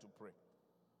some time to pray.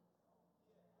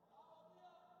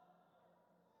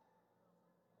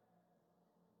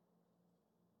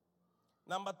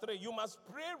 Number 3, you must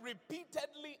pray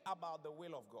repeatedly about the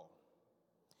will of God.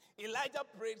 Elijah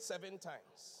prayed 7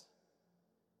 times.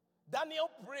 Daniel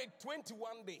prayed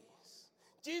 21 days.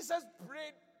 Jesus,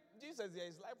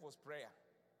 his life was prayer.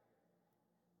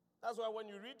 That's why when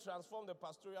you read Transform the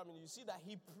Pastoral Ministry, you see that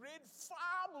he prayed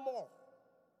far more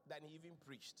than he even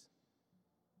preached.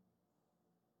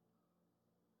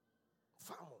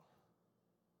 Far more.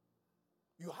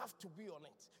 You have to be on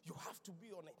it. You have to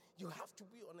be on it. You have to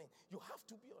be on it. You have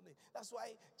to be on it. That's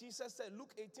why Jesus said,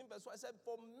 Luke 18 verse 1, said,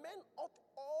 for men ought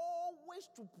always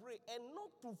to pray and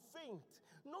not to faint.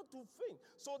 Not to faint.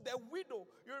 So the widow,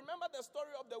 you remember the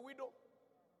story of the widow?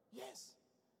 Yes.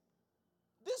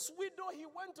 This widow, he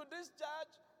went to this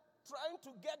judge trying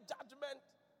to get judgment.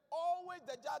 Always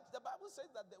the judge, the Bible says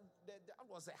that the judge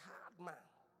was a hard man.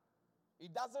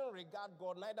 He doesn't regard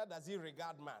God, neither does he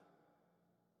regard man.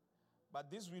 But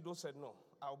this widow said, no,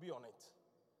 I'll be on it.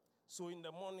 So in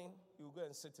the morning, he will go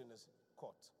and sit in his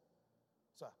court.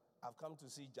 So I've come to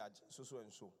see Judge so and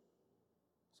so.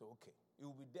 So okay, he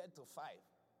will be there till 5.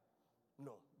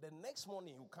 No, the next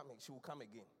morning she will come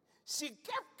again. She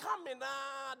kept coming.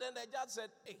 Then the judge said,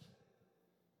 hey,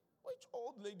 which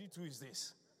old lady too is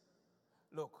this?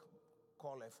 Look,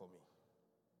 call her for me.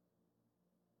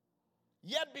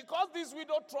 Yet because this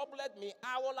widow troubled me,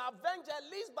 I will avenge at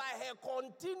least by her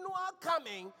continual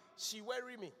coming, she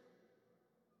weary me.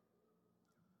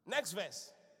 Next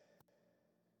verse.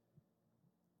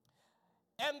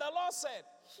 And the Lord said,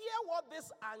 hear what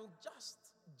this unjust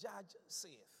judge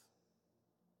saith.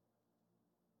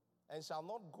 And shall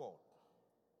not God,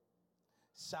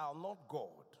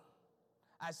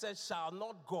 I said, shall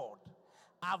not God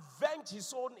avenge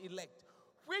his own elect,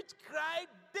 which cried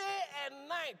day and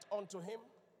night unto him,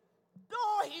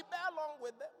 though he bear long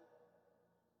with them?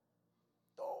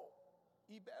 Though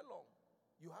he bear long,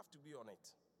 you have to be on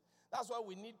it. That's why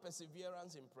we need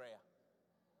perseverance in prayer.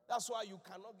 That's why you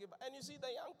cannot give up. And you see,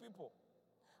 the young people,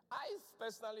 I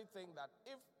personally think that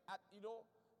if,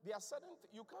 there are certain,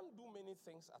 you can't do many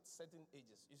things at certain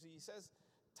ages. You see, he says,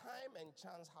 time and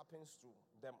chance happens to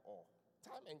them all.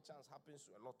 Time and chance happens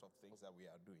to a lot of things that we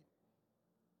are doing.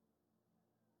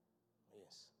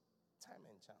 Yes, time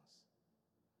and chance.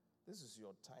 This is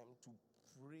your time to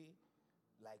pray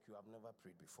like you have never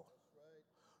prayed before. Right.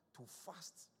 To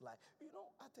fast like,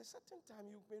 at a certain time,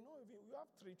 you may not even, you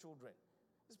have 3 children.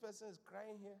 This person is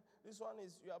crying here. This one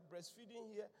is, you are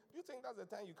breastfeeding here. Do you think that's the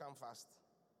time you can fast?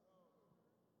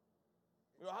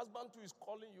 Your husband too is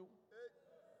calling you.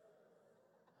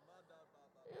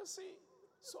 You see,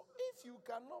 so if you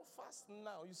cannot fast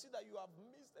now, you see that you have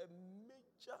missed a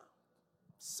major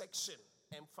section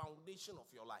and foundation of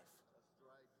your life. That's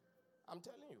right. I'm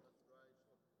telling you. That's right.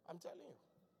 I'm telling you.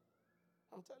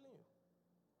 I'm telling you.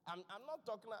 I'm not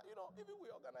talking, even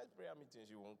we organize prayer meetings,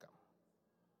 you won't come.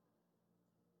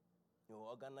 You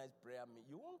organize prayer meetings,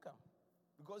 you won't come.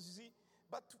 Because you see,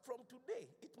 but from today,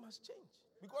 it must change.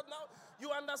 Because now you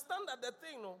understand that the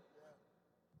thing,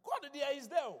 God there is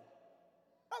there.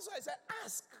 That's why I said,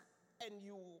 ask and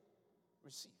you will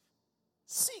receive.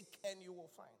 Seek and you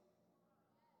will find.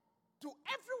 To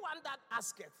everyone that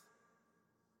asketh,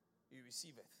 he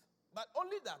receiveth. But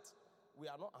only that, we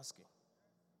are not asking.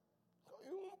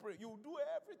 You won't pray. You do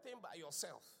everything by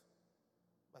yourself.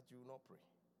 But you will not pray.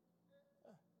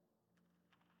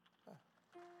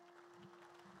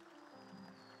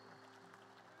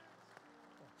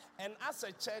 And as a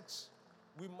church,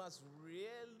 we must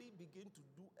really begin to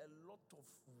do a lot of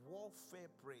warfare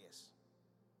prayers.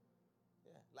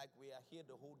 Yeah, like we are here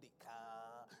the whole day.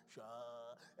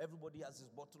 Everybody has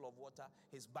his bottle of water,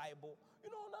 his Bible.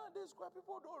 Nowadays,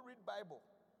 people don't read Bible.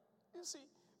 You see,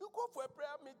 you go for a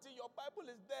prayer meeting, your Bible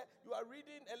is there, you are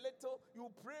reading a little, you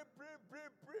pray,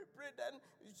 then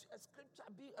a scripture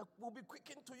will be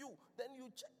quickened to you. Then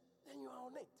you check, then you are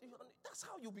on it. That's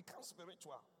how you become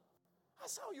spiritual.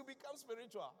 That's how you become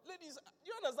spiritual. Ladies, you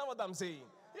understand what I'm saying?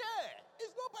 Yeah, it's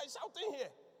not by shouting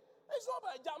here. It's not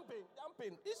by jumping.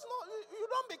 It's not, you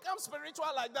don't become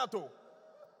spiritual like that, oh.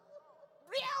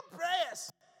 Real prayers.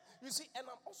 You see, and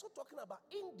I'm also talking about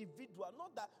individual,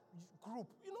 not that group.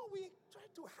 We try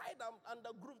to hide under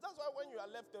groups. That's why when you are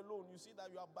left alone, you see that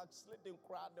you are backsliding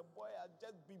crowd. The boy has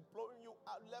just been blowing you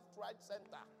out left, right,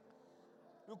 center.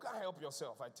 You can't help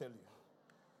yourself, I tell you.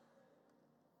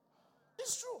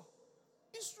 It's true.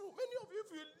 It's true. Many of you,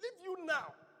 if you leave you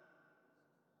now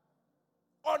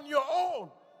on your own,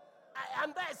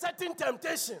 under a certain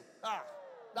temptation,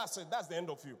 that's it. That's the end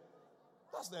of you.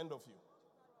 That's the end of you.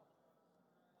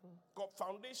 God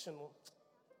foundation,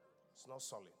 it's not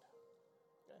solid.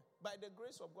 Yeah. By the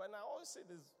grace of God, and I always say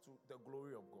this to the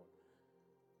glory of God.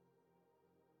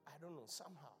 I don't know,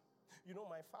 somehow.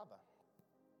 My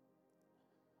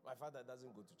father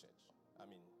doesn't go to church. I've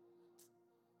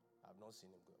not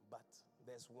seen him go. But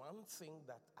there's one thing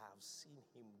that I've seen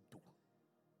him do.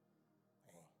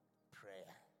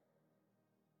 Prayer.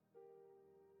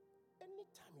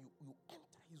 Anytime you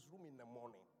enter his room in the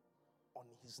morning, on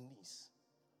his knees,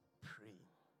 praying.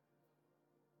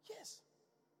 Yes.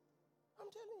 I'm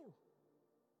telling you.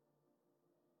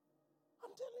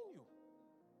 I'm telling you.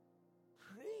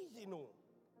 Pray, you know.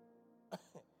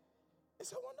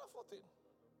 It's a wonderful thing.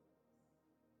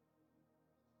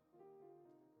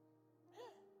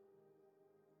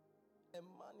 A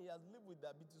man, he has lived with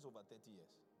diabetes over 30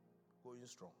 years. Going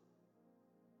strong.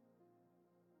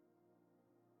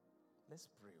 Let's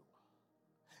pray.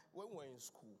 When we were in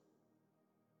school,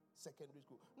 secondary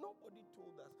school, nobody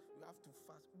told us you have to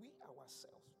fast. We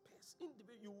ourselves,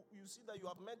 individual, you see that you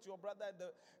have met your brother,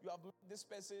 you have met this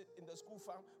person in the school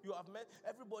farm, you have met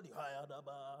everybody.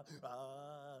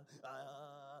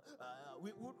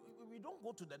 We don't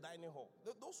go to the dining hall.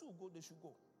 Those who go, they should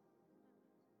go.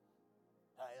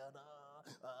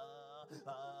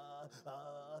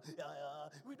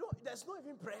 We don't. There's no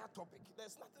even prayer topic.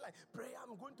 There's nothing like prayer.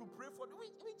 I'm going to pray for. We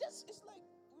just. It's like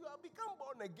you have become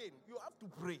born again. You have to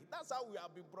pray. That's how we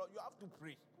have been brought. You have to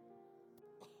pray.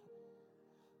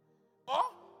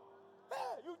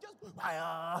 You just.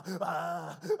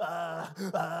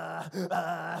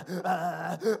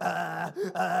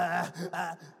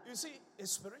 You see,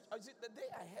 it's spiritual. The day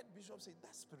I heard Bishop say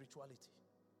that's spirituality.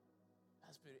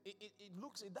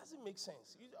 It doesn't make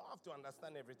sense. You don't have to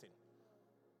understand everything.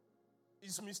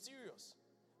 It's mysterious.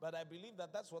 But I believe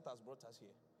that that's what has brought us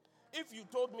here. If you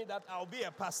told me that I'll be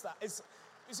a pastor, you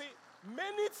see,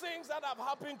 many things that have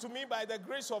happened to me by the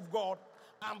grace of God,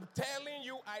 I'm telling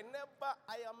you, I am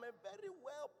a very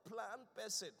well-planned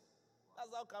person.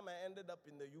 That's how come I ended up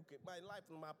in the UK. My life,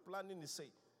 my planning is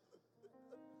safe.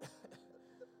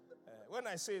 When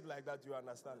I say it like that, you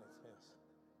understand it. Yes.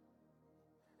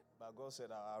 But God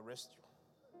said, I'll arrest you.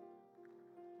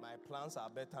 My plans are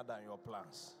better than your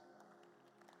plans.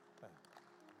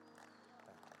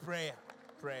 Prayer.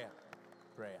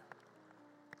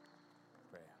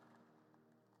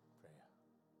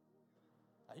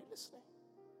 Are you listening?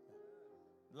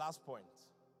 Last point.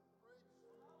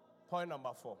 Point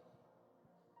number 4.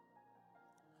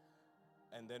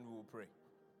 And then we will pray.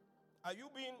 Are you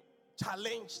being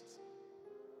challenged?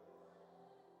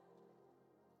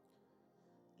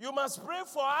 You must pray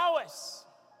for hours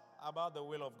about the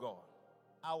will of God.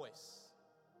 Hours.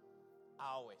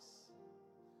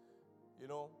 You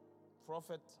know,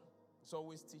 prophet is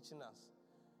always teaching us.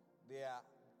 There are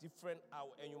different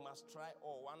hours, and you must try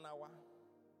 1 hour,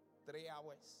 3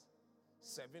 hours,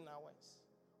 7 hours,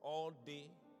 all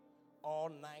day, all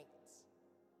night.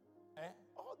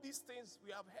 All these things,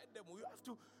 we have heard them.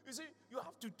 You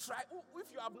have to try.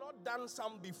 If you have not done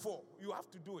some before, you have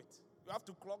to do it. You have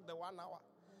to clock the 1 hour.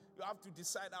 You have to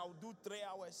decide, I'll do 3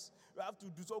 hours. You have to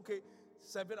do,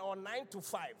 7 or 9 to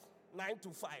 5. 9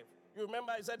 to 5. You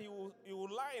remember I said he will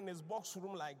lie in his box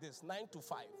room like this, 9 to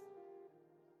 5.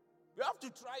 You have to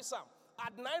try some.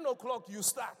 At 9 o'clock, you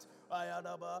start.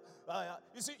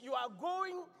 You see, you are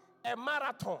going a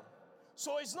marathon.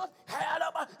 So it's not,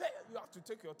 you have to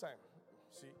take your time.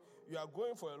 See, you are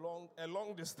going for a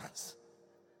long distance.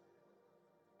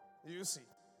 You see.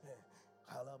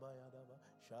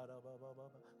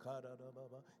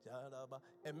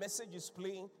 A message is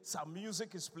playing, some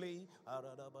music is playing.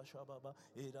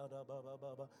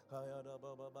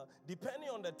 Depending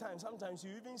on the time, sometimes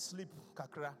you even sleep,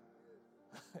 kakra.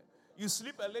 You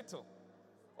sleep a little.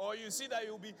 Or you see that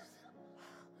you'll be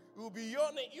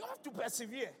yawning. You have to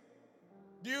persevere.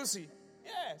 Do you see?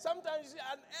 Yeah, sometimes you see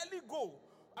an early goal.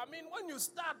 I mean, when you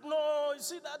start, you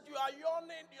see that you are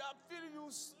yawning,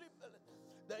 you sleep a little.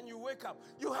 Then you wake up.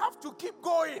 You have to keep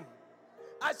going.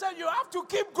 I said you have to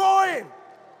keep going.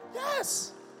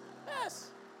 Yes. Yeah.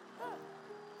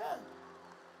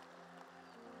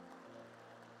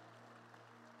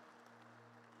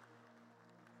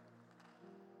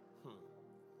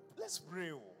 Let's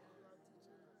pray.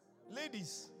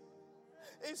 Ladies,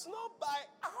 it's not by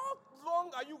how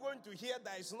long are you going to hear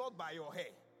that it's not by your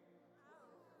hair?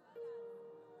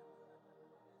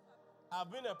 I've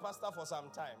been a pastor for some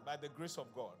time by the grace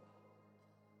of God.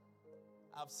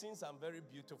 I've seen some very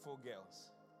beautiful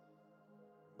girls,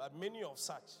 but many of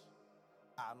such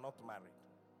are not married.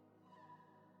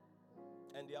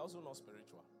 And they are also not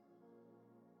spiritual.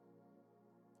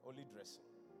 Only dressing.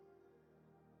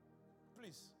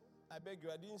 Please, I beg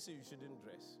you, I didn't say you shouldn't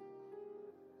dress.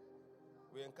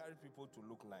 We encourage people to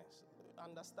look nice.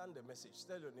 Understand the message.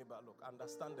 Tell your neighbor, look,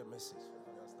 understand the message.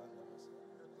 Understand the message.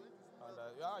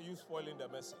 Are you spoiling the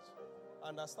message?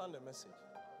 Understand the message.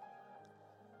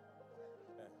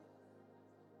 Yeah.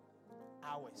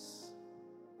 Hours.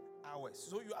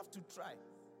 So you have to try.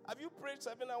 Have you prayed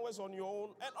 7 hours on your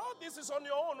own? And all this is on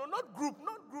your own. No, not group.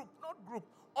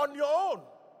 On your own.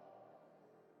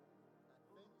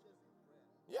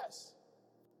 Yes.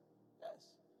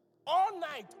 All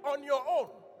night on your own.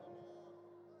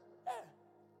 Yeah.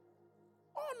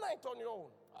 All night on your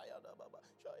own.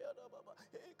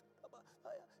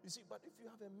 You see, but if you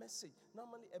have a message,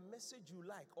 normally a message you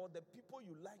like, or the people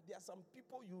you like, there are some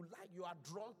people you like, you are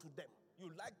drawn to them.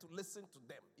 You like to listen to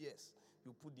them. Yes,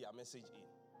 you put their message in.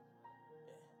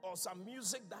 Yeah. Or some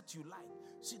music that you like.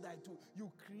 See that you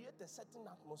create a certain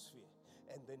atmosphere,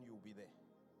 and then you'll be there.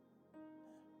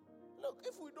 Look,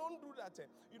 if we don't do that,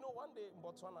 one day in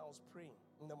Botswana I was praying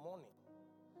in the morning.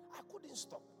 I couldn't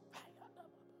stop.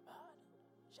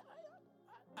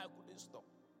 I couldn't stop.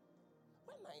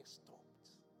 When I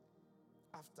stopped,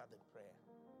 after the prayer,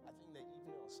 I think the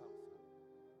evening or something,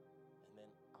 and then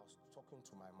I was talking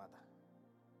to my mother.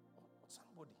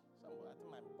 Somebody, I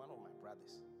think one of my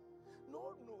brothers.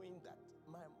 Not knowing that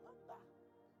my mother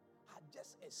had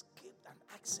just escaped an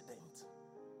accident.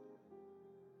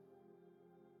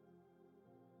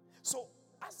 So,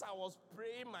 as I was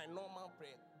praying my normal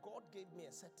prayer, God gave me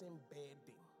a certain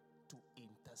burden to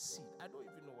intercede. I don't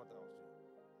even know what I was doing.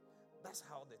 That's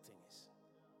how the thing is.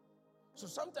 So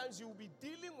sometimes you'll be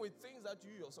dealing with things that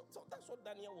you yourself. So that's what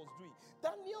Daniel was doing.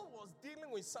 Daniel was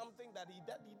dealing with something that he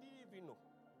didn't even know.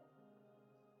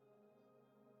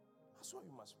 That's why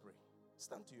you must pray.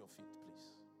 Stand to your feet,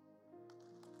 please.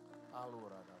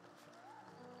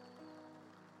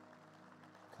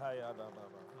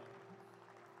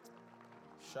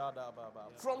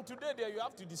 From today, there you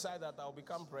have to decide that I'll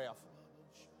become prayerful.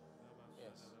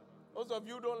 Yes. Those of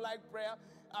you who don't like prayer,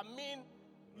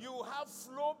 you have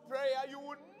flow prayer, you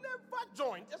will never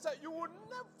join. Just say, you will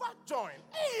never join.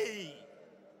 Hey!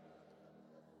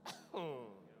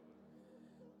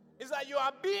 It's like you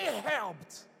are being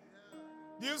helped.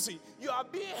 Do you see? You are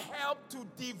being helped to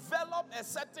develop a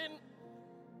certain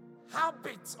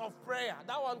habit of prayer.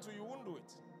 That one too, you won't do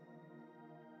it.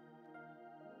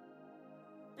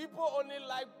 People only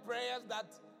like prayers that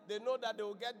they know that they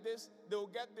will get this, they will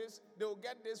get this, they will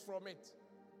get this from it.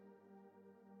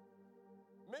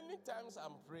 Many times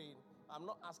I'm praying, I'm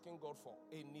not asking God for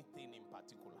anything in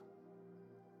particular.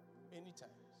 Many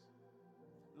times.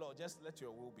 Lord, just let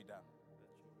your will be done.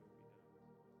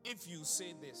 If you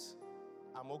say this,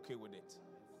 I'm okay with it.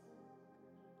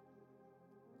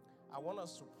 I want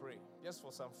us to pray just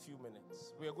for some few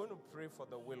minutes. We are going to pray for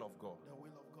the will of God. The will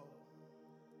of God.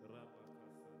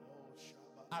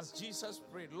 As Jesus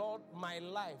prayed, Lord, my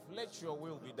life, let your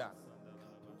will be done.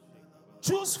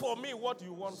 Choose for me what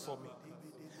you want for me.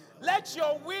 Let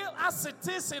your will as it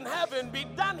is in heaven be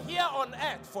done here on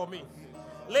earth for me.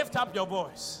 Lift up your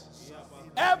voice.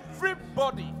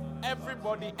 Everybody,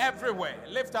 everywhere,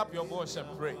 lift up your voice and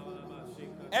pray.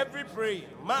 Every prayer.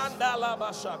 Mandala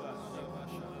Bashaka.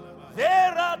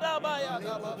 Veradabaya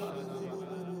Dababa.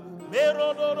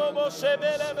 Merodorobo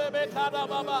Shebelebebe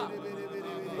Kadababa.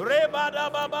 Rebada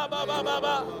Baba Baba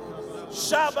Baba.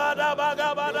 Shabada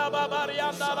Bagabada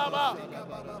Babariandalaba.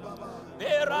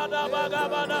 Berada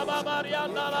Bagabada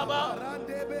Babariandalaba.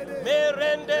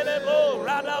 Merendelebo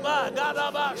Radaba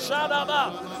Gadaba Shadaba.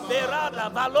 Berada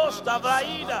Valosta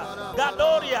Vaida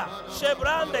Gadoria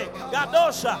Shebrande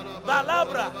Gadosha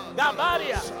Balabra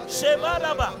Gabaria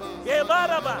Shebaraba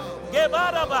Gebaraba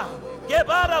Gebaraba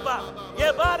Gebaraba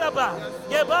Gebaraba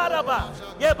Gebaraba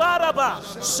Gebaraba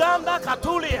Shanda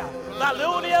Katulia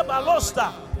Balunia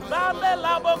Balosta Bale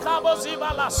Labo Cabo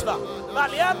Zibalasta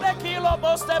Valiante Kilo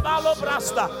Boste Balo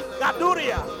Brasta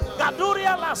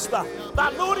Gaduria Lasta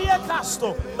Valuria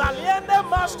Casto Valiente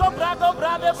Masto Brado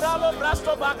Brade Bralo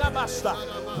Brasto Bagabasta.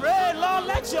 Pray, Lord,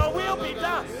 let your will be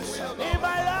done in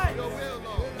my life.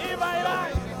 In my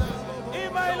life.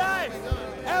 In my life.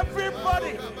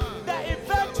 Everybody, the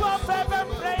effectual fervent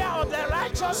prayer of the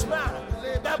righteous man,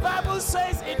 the Bible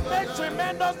says it makes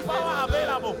tremendous power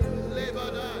available.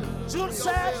 Jude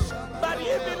says, but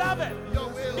ye beloved,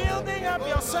 building up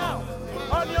yourself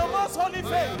on your most holy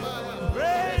faith,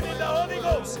 praying in the Holy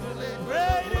Ghost,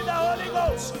 praying in the Holy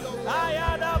Ghost.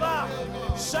 Ayadaba,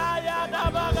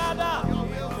 Shayadaba Gada,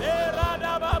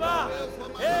 Eradababa,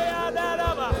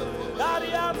 Eyadaba,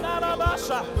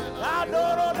 Dariandarabasha,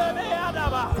 Adoro de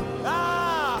Meadaba,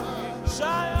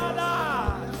 Shayada,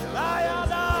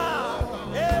 Ayada,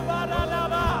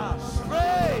 Evadaba.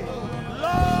 Pray,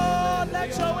 Lord,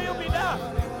 let your will be done.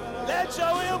 Let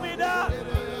your will be done.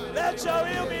 Let your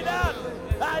will be done.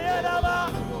 Gayedaba,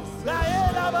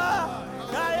 Gayedaba,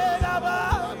 Gayedaba,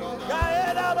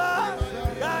 Gayedaba,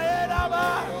 Gayedaba,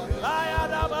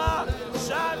 Ayadaba,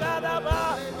 Shagadaba,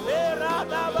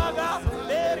 Beradabaga,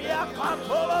 Beria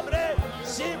Cantolobre,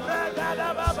 Sibra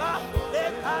Gadababa,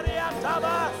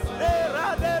 Ekariataba,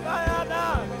 Berade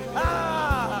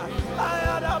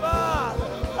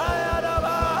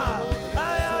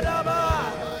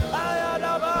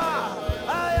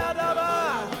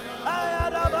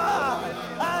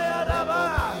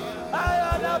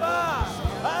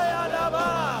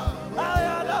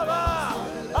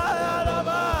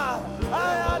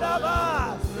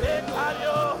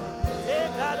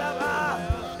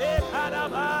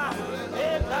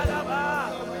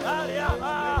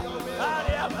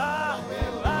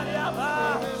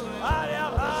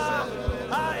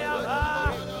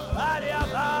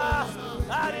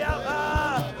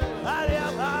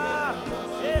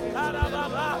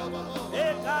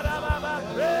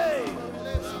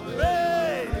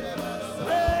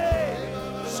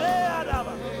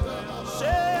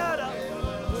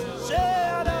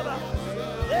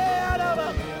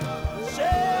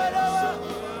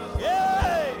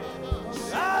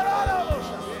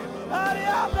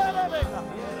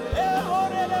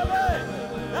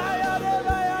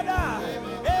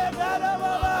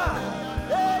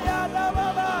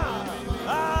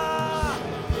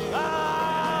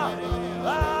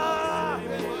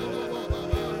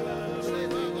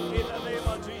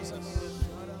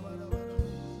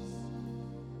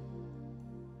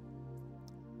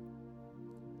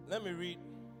Let me read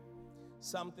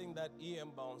something that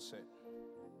E.M. Bounds said.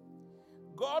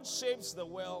 God shapes the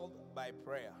world by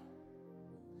prayer.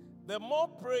 The more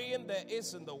praying there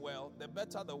is in the world, the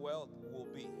better the world will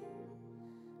be.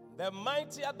 The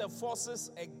mightier the forces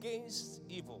against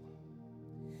evil.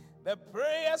 The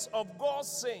prayers of God's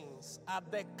saints are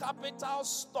the capital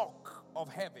stock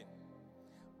of heaven,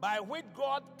 by which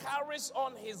God carries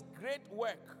on his great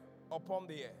work upon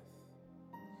the earth.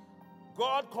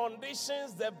 God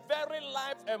conditions the very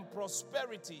life and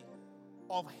prosperity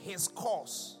of his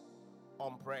cause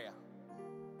on prayer.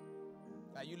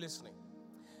 Are you listening?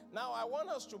 Now, I want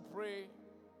us to pray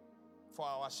for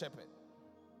our shepherd.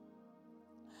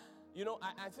 You know,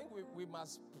 I think we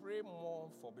must pray more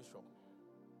for Bishop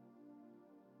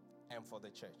and for the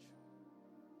church.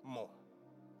 More.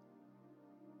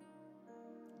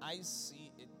 I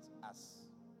see it as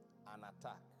an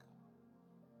attack,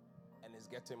 and it's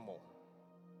getting more.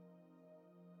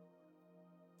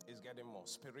 It's getting more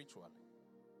spiritually.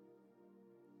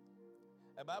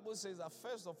 The Bible says that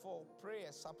first of all,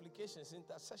 prayers, supplications,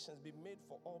 intercessions be made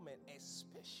for all men,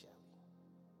 especially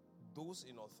those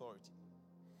in authority.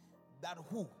 That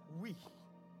who? We.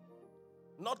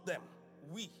 Not them.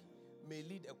 We may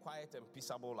lead a quiet and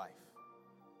peaceable life.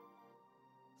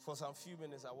 For some few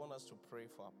minutes, I want us to pray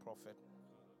for our prophet.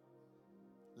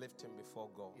 Lift him before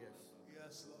God.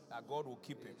 Yes, Lord. That God will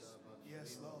keep him.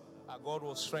 Yes, Lord. That God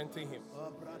will strengthen him.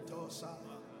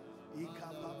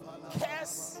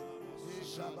 Curse,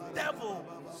 devil,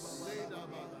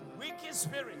 wicked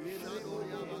spirit,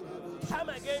 come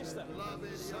against them.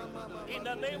 In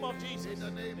the name of Jesus.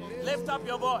 Lift up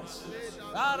your voice.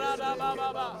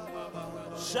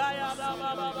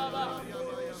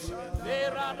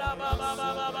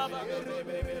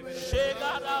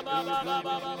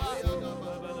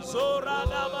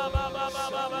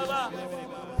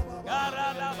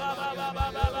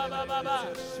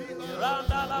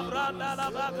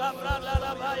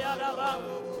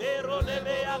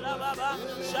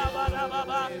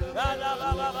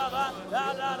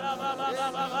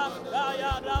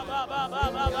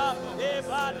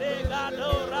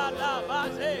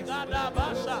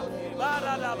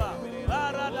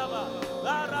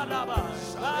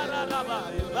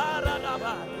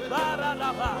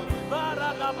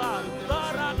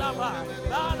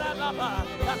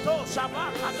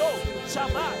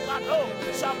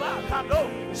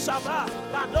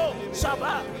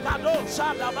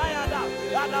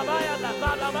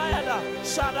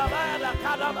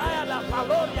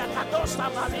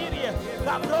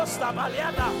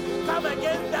 Come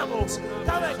against devils,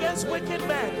 come against wicked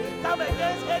men, come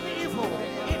against any evil.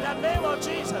 In the name of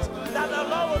Jesus, that the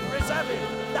Lord will preserve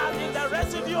him, that in the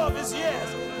residue of his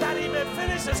years, that he may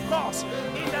finish his course.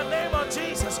 In the name of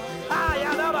Jesus.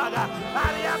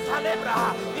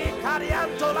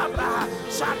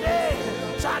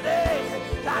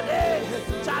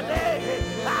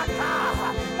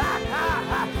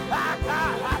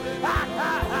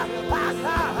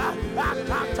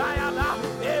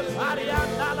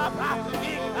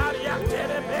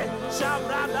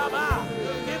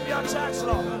 Give your church,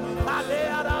 Lord.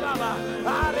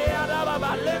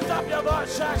 Lift up your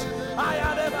voice, church.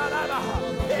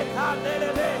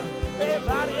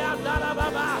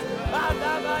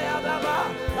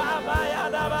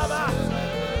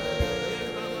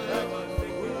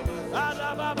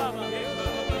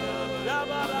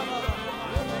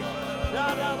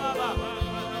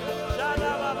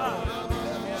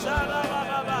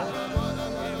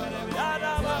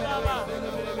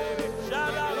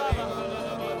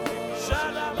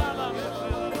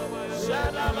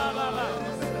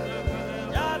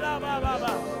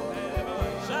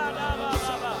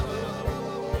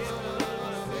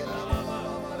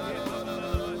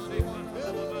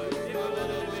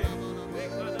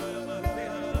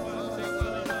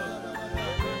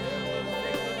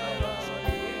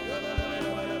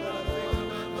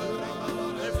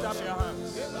 Lift up your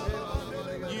hands.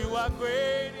 You are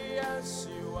great, yes,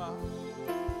 you are.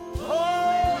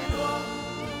 Oh,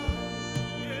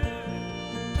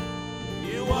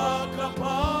 you walk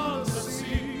upon the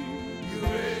sea, you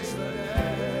raise the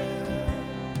dead.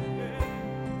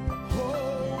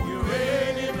 You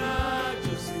reign in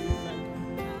majesty,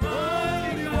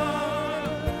 mighty one.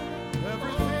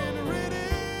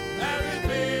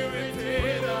 Everything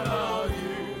written about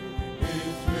you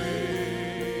is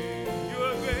great. You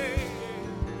are great.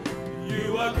 You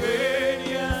are great,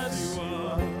 yes, you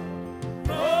are.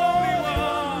 Holy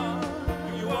One,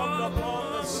 you walk upon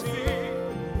the sea.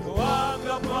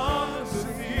 Upon the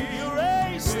sea, you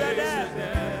raise the dead.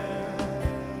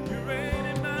 You reign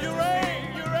in majesty. You reign.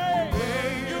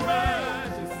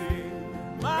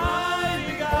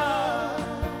 Mighty God.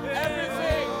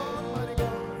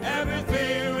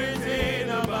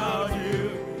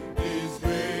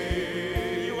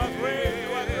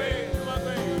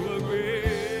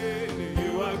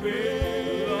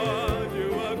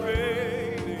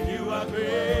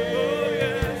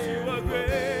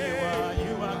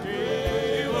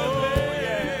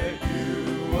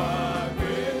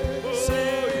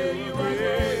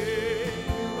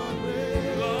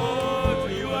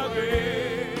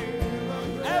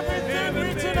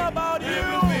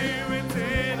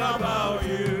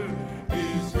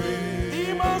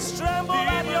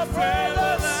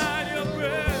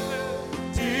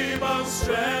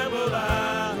 tremble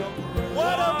at your praise.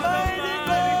 What a mighty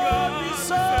God we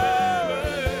serve.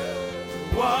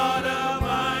 What a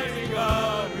mighty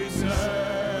God we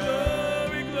serve.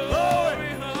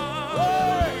 Glory,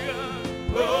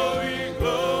 glory,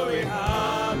 glory,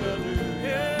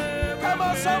 hallelujah. Come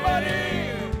on,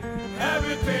 somebody.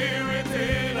 Everything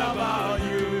written about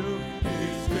you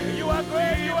is great. You are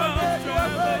great, you are great, you are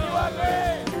great, you are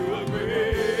great.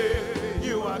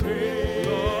 You are great, you are great.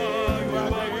 Lord, you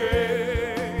are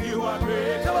great, you are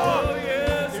great. Come on,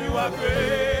 yes, you are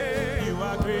great, you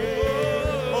are great.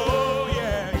 Oh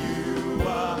yeah, you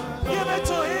are. Give it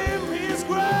to him, he is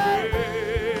great.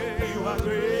 You are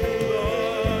great,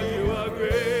 Lord, you are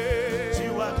great,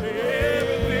 you are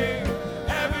great.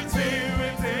 Everything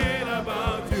written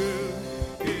about you.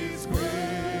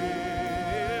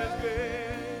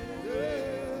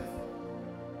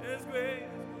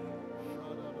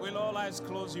 With all eyes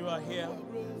closed, you are here.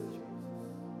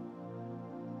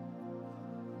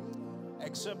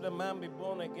 Except the man be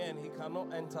born again, he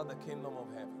cannot enter the kingdom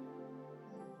of heaven.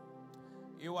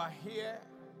 You are here.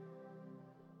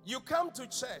 You come to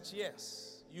church,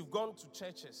 yes. You've gone to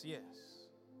churches, yes.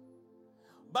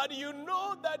 But you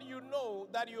know that you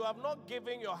have not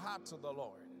given your heart to the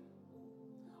Lord.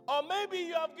 Or maybe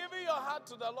you have given your heart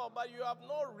to the Lord, but you have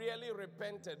not really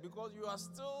repented because you are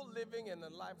still living in a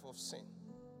life of sin.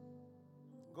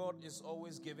 God is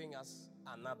always giving us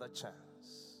another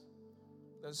chance.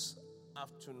 This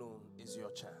afternoon is your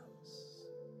chance.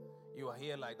 You are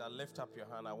here like that. Lift up your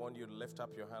hand. I want you to lift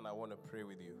up your hand. I want to pray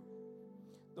with you.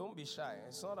 Don't be shy.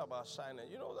 It's not about shyness.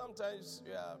 You know, sometimes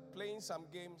you are playing some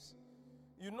games.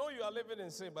 You know you are living in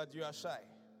sin, but you are shy.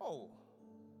 Oh.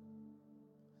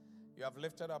 You have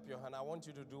lifted up your hand. I want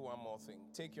you to do one more thing.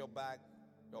 Take your bag,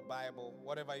 your Bible,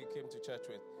 whatever you came to church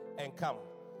with, and come.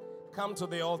 Come to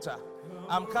the altar.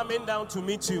 I'm coming down to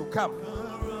meet you. Come.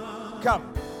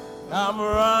 Come. I'm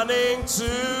running to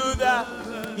the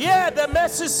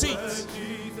mercy seat.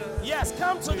 Yes,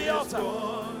 come to the altar.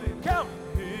 Come.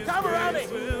 Come running.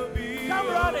 Come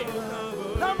running.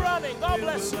 Come running. God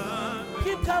bless you.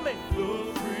 Keep coming.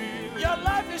 Your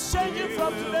life is changing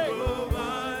from today.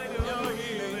 Your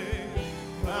healing.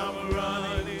 I'm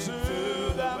running to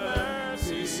the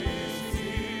mercy seat.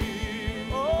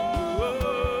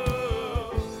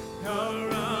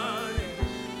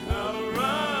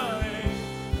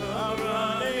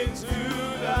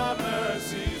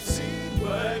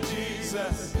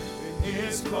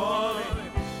 Is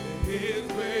calling, His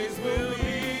grace will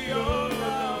be your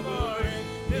covering.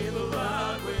 His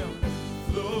blood will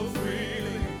flow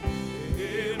freely.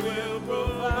 It will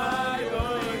provide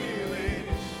your healing.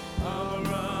 I'm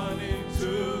running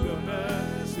to the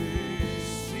mercy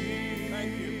seat.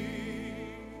 Thank you.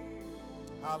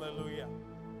 Hallelujah.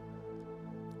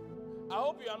 I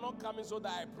hope you are not coming so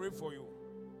that I pray for you.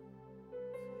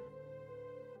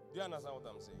 Do you understand what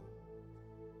I'm saying?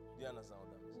 Do you understand what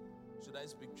I'm saying? Should I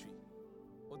speak tree?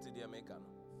 What did the American?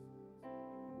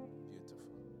 Beautiful.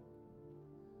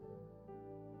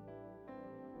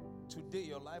 Today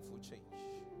your life will change.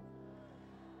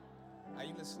 Are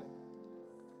you listening?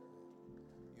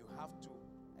 You have to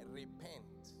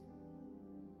repent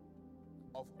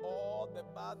of all the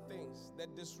bad things, the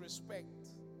disrespect.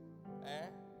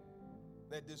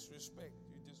 The disrespect.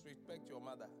 You disrespect your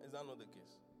mother. Is that not the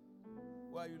case?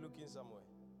 Why are you looking somewhere?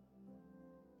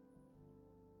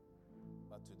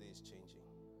 But today is changing.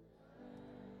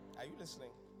 Are you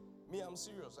listening? Me, I'm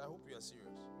serious. I hope you are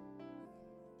serious.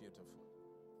 Beautiful.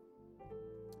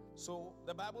 So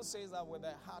the Bible says that with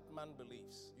the heart man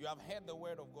believes. You have heard the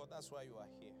word of God. That's why you are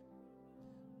here.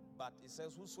 But it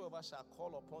says, whosoever shall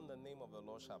call upon the name of the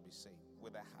Lord shall be saved.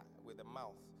 With the heart, with the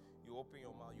mouth, you open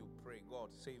your mouth, you pray,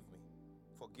 God, save me,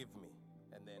 forgive me,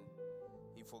 and then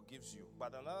He forgives you.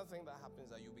 But another thing that happens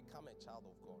is that you become a child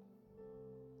of God.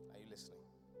 Are you listening?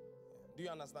 Do you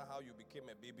understand how you became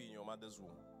a baby in your mother's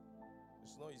womb?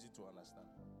 It's not easy to understand.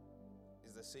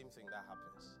 It's the same thing that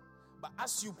happens. But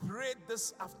as you prayed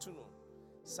this afternoon,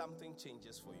 something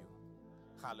changes for you.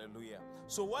 Hallelujah.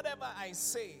 So whatever I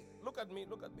say, look at me.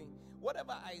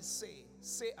 Whatever I say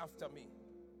after me.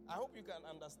 I hope you can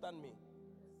understand me.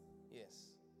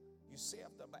 Yes. You say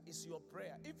after, but it's your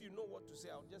prayer. If you know what to say,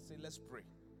 I'll just say, let's pray.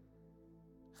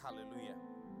 Hallelujah.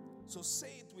 So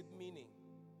say it with meaning.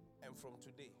 And from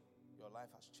today, your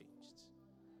life has changed.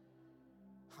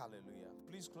 Hallelujah.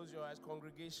 Please close your eyes.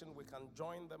 Congregation, we can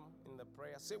join them in the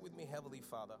prayer. Say with me, Heavenly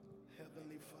Father.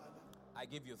 Heavenly Father, I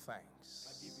give you thanks.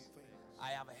 I give you thanks. I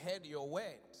have heard your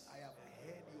word. I have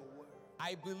heard your word.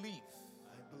 I believe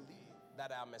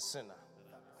that I am a sinner.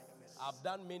 That I am a sinner. I've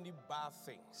done many bad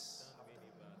things.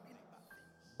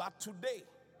 But today,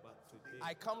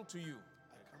 I come to you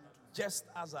just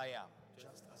as I am.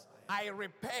 just as I am. I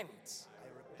repent.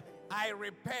 I repent. I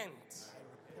repent.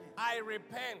 I repent. I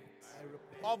repent I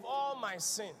repent of all my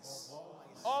sins,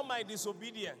 all my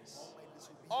disobedience,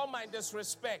 all my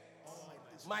disrespect,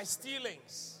 my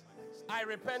stealings. I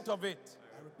repent of it.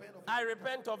 I repent of it. I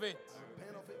repent of it. I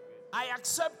repent of it. I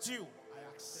accept you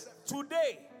I accept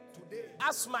today today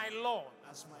as my Lord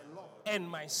as my Lord and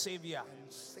my Savior.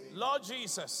 and Savior. Lord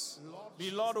Jesus, Lord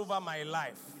be Lord over my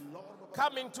life. Lord of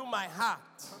Come into my heart.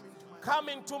 Come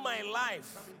into my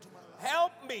life.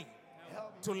 Help me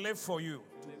help to live for you.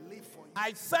 to live for you.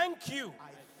 I thank you I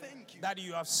thank you that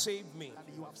you have saved me.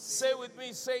 that you have Say with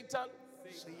me, Satan,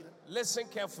 Satan, listen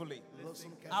carefully.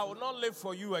 listen carefully. I will not live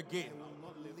for you again. I will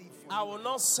not live for I will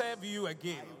not serve you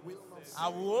again. I will not I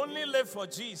will only live for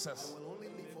Jesus. I will only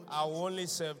live for I will only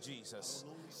serve Jesus.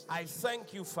 I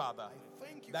thank you, Father,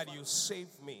 thank you that Father, you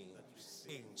saved me.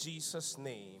 In Jesus'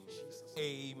 name,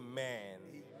 amen.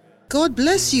 God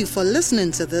bless you for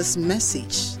listening to this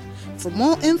message. For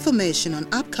more information on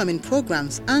upcoming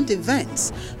programs and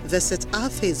events, visit our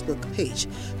Facebook page,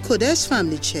 Qodesh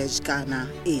Family Church Ghana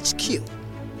HQ.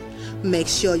 Make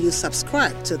sure you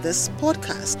subscribe to this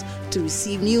podcast to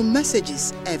receive new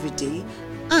messages every day.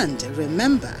 And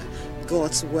remember,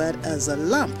 God's word is a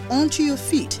lamp unto your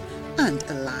feet and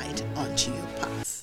a light unto your path.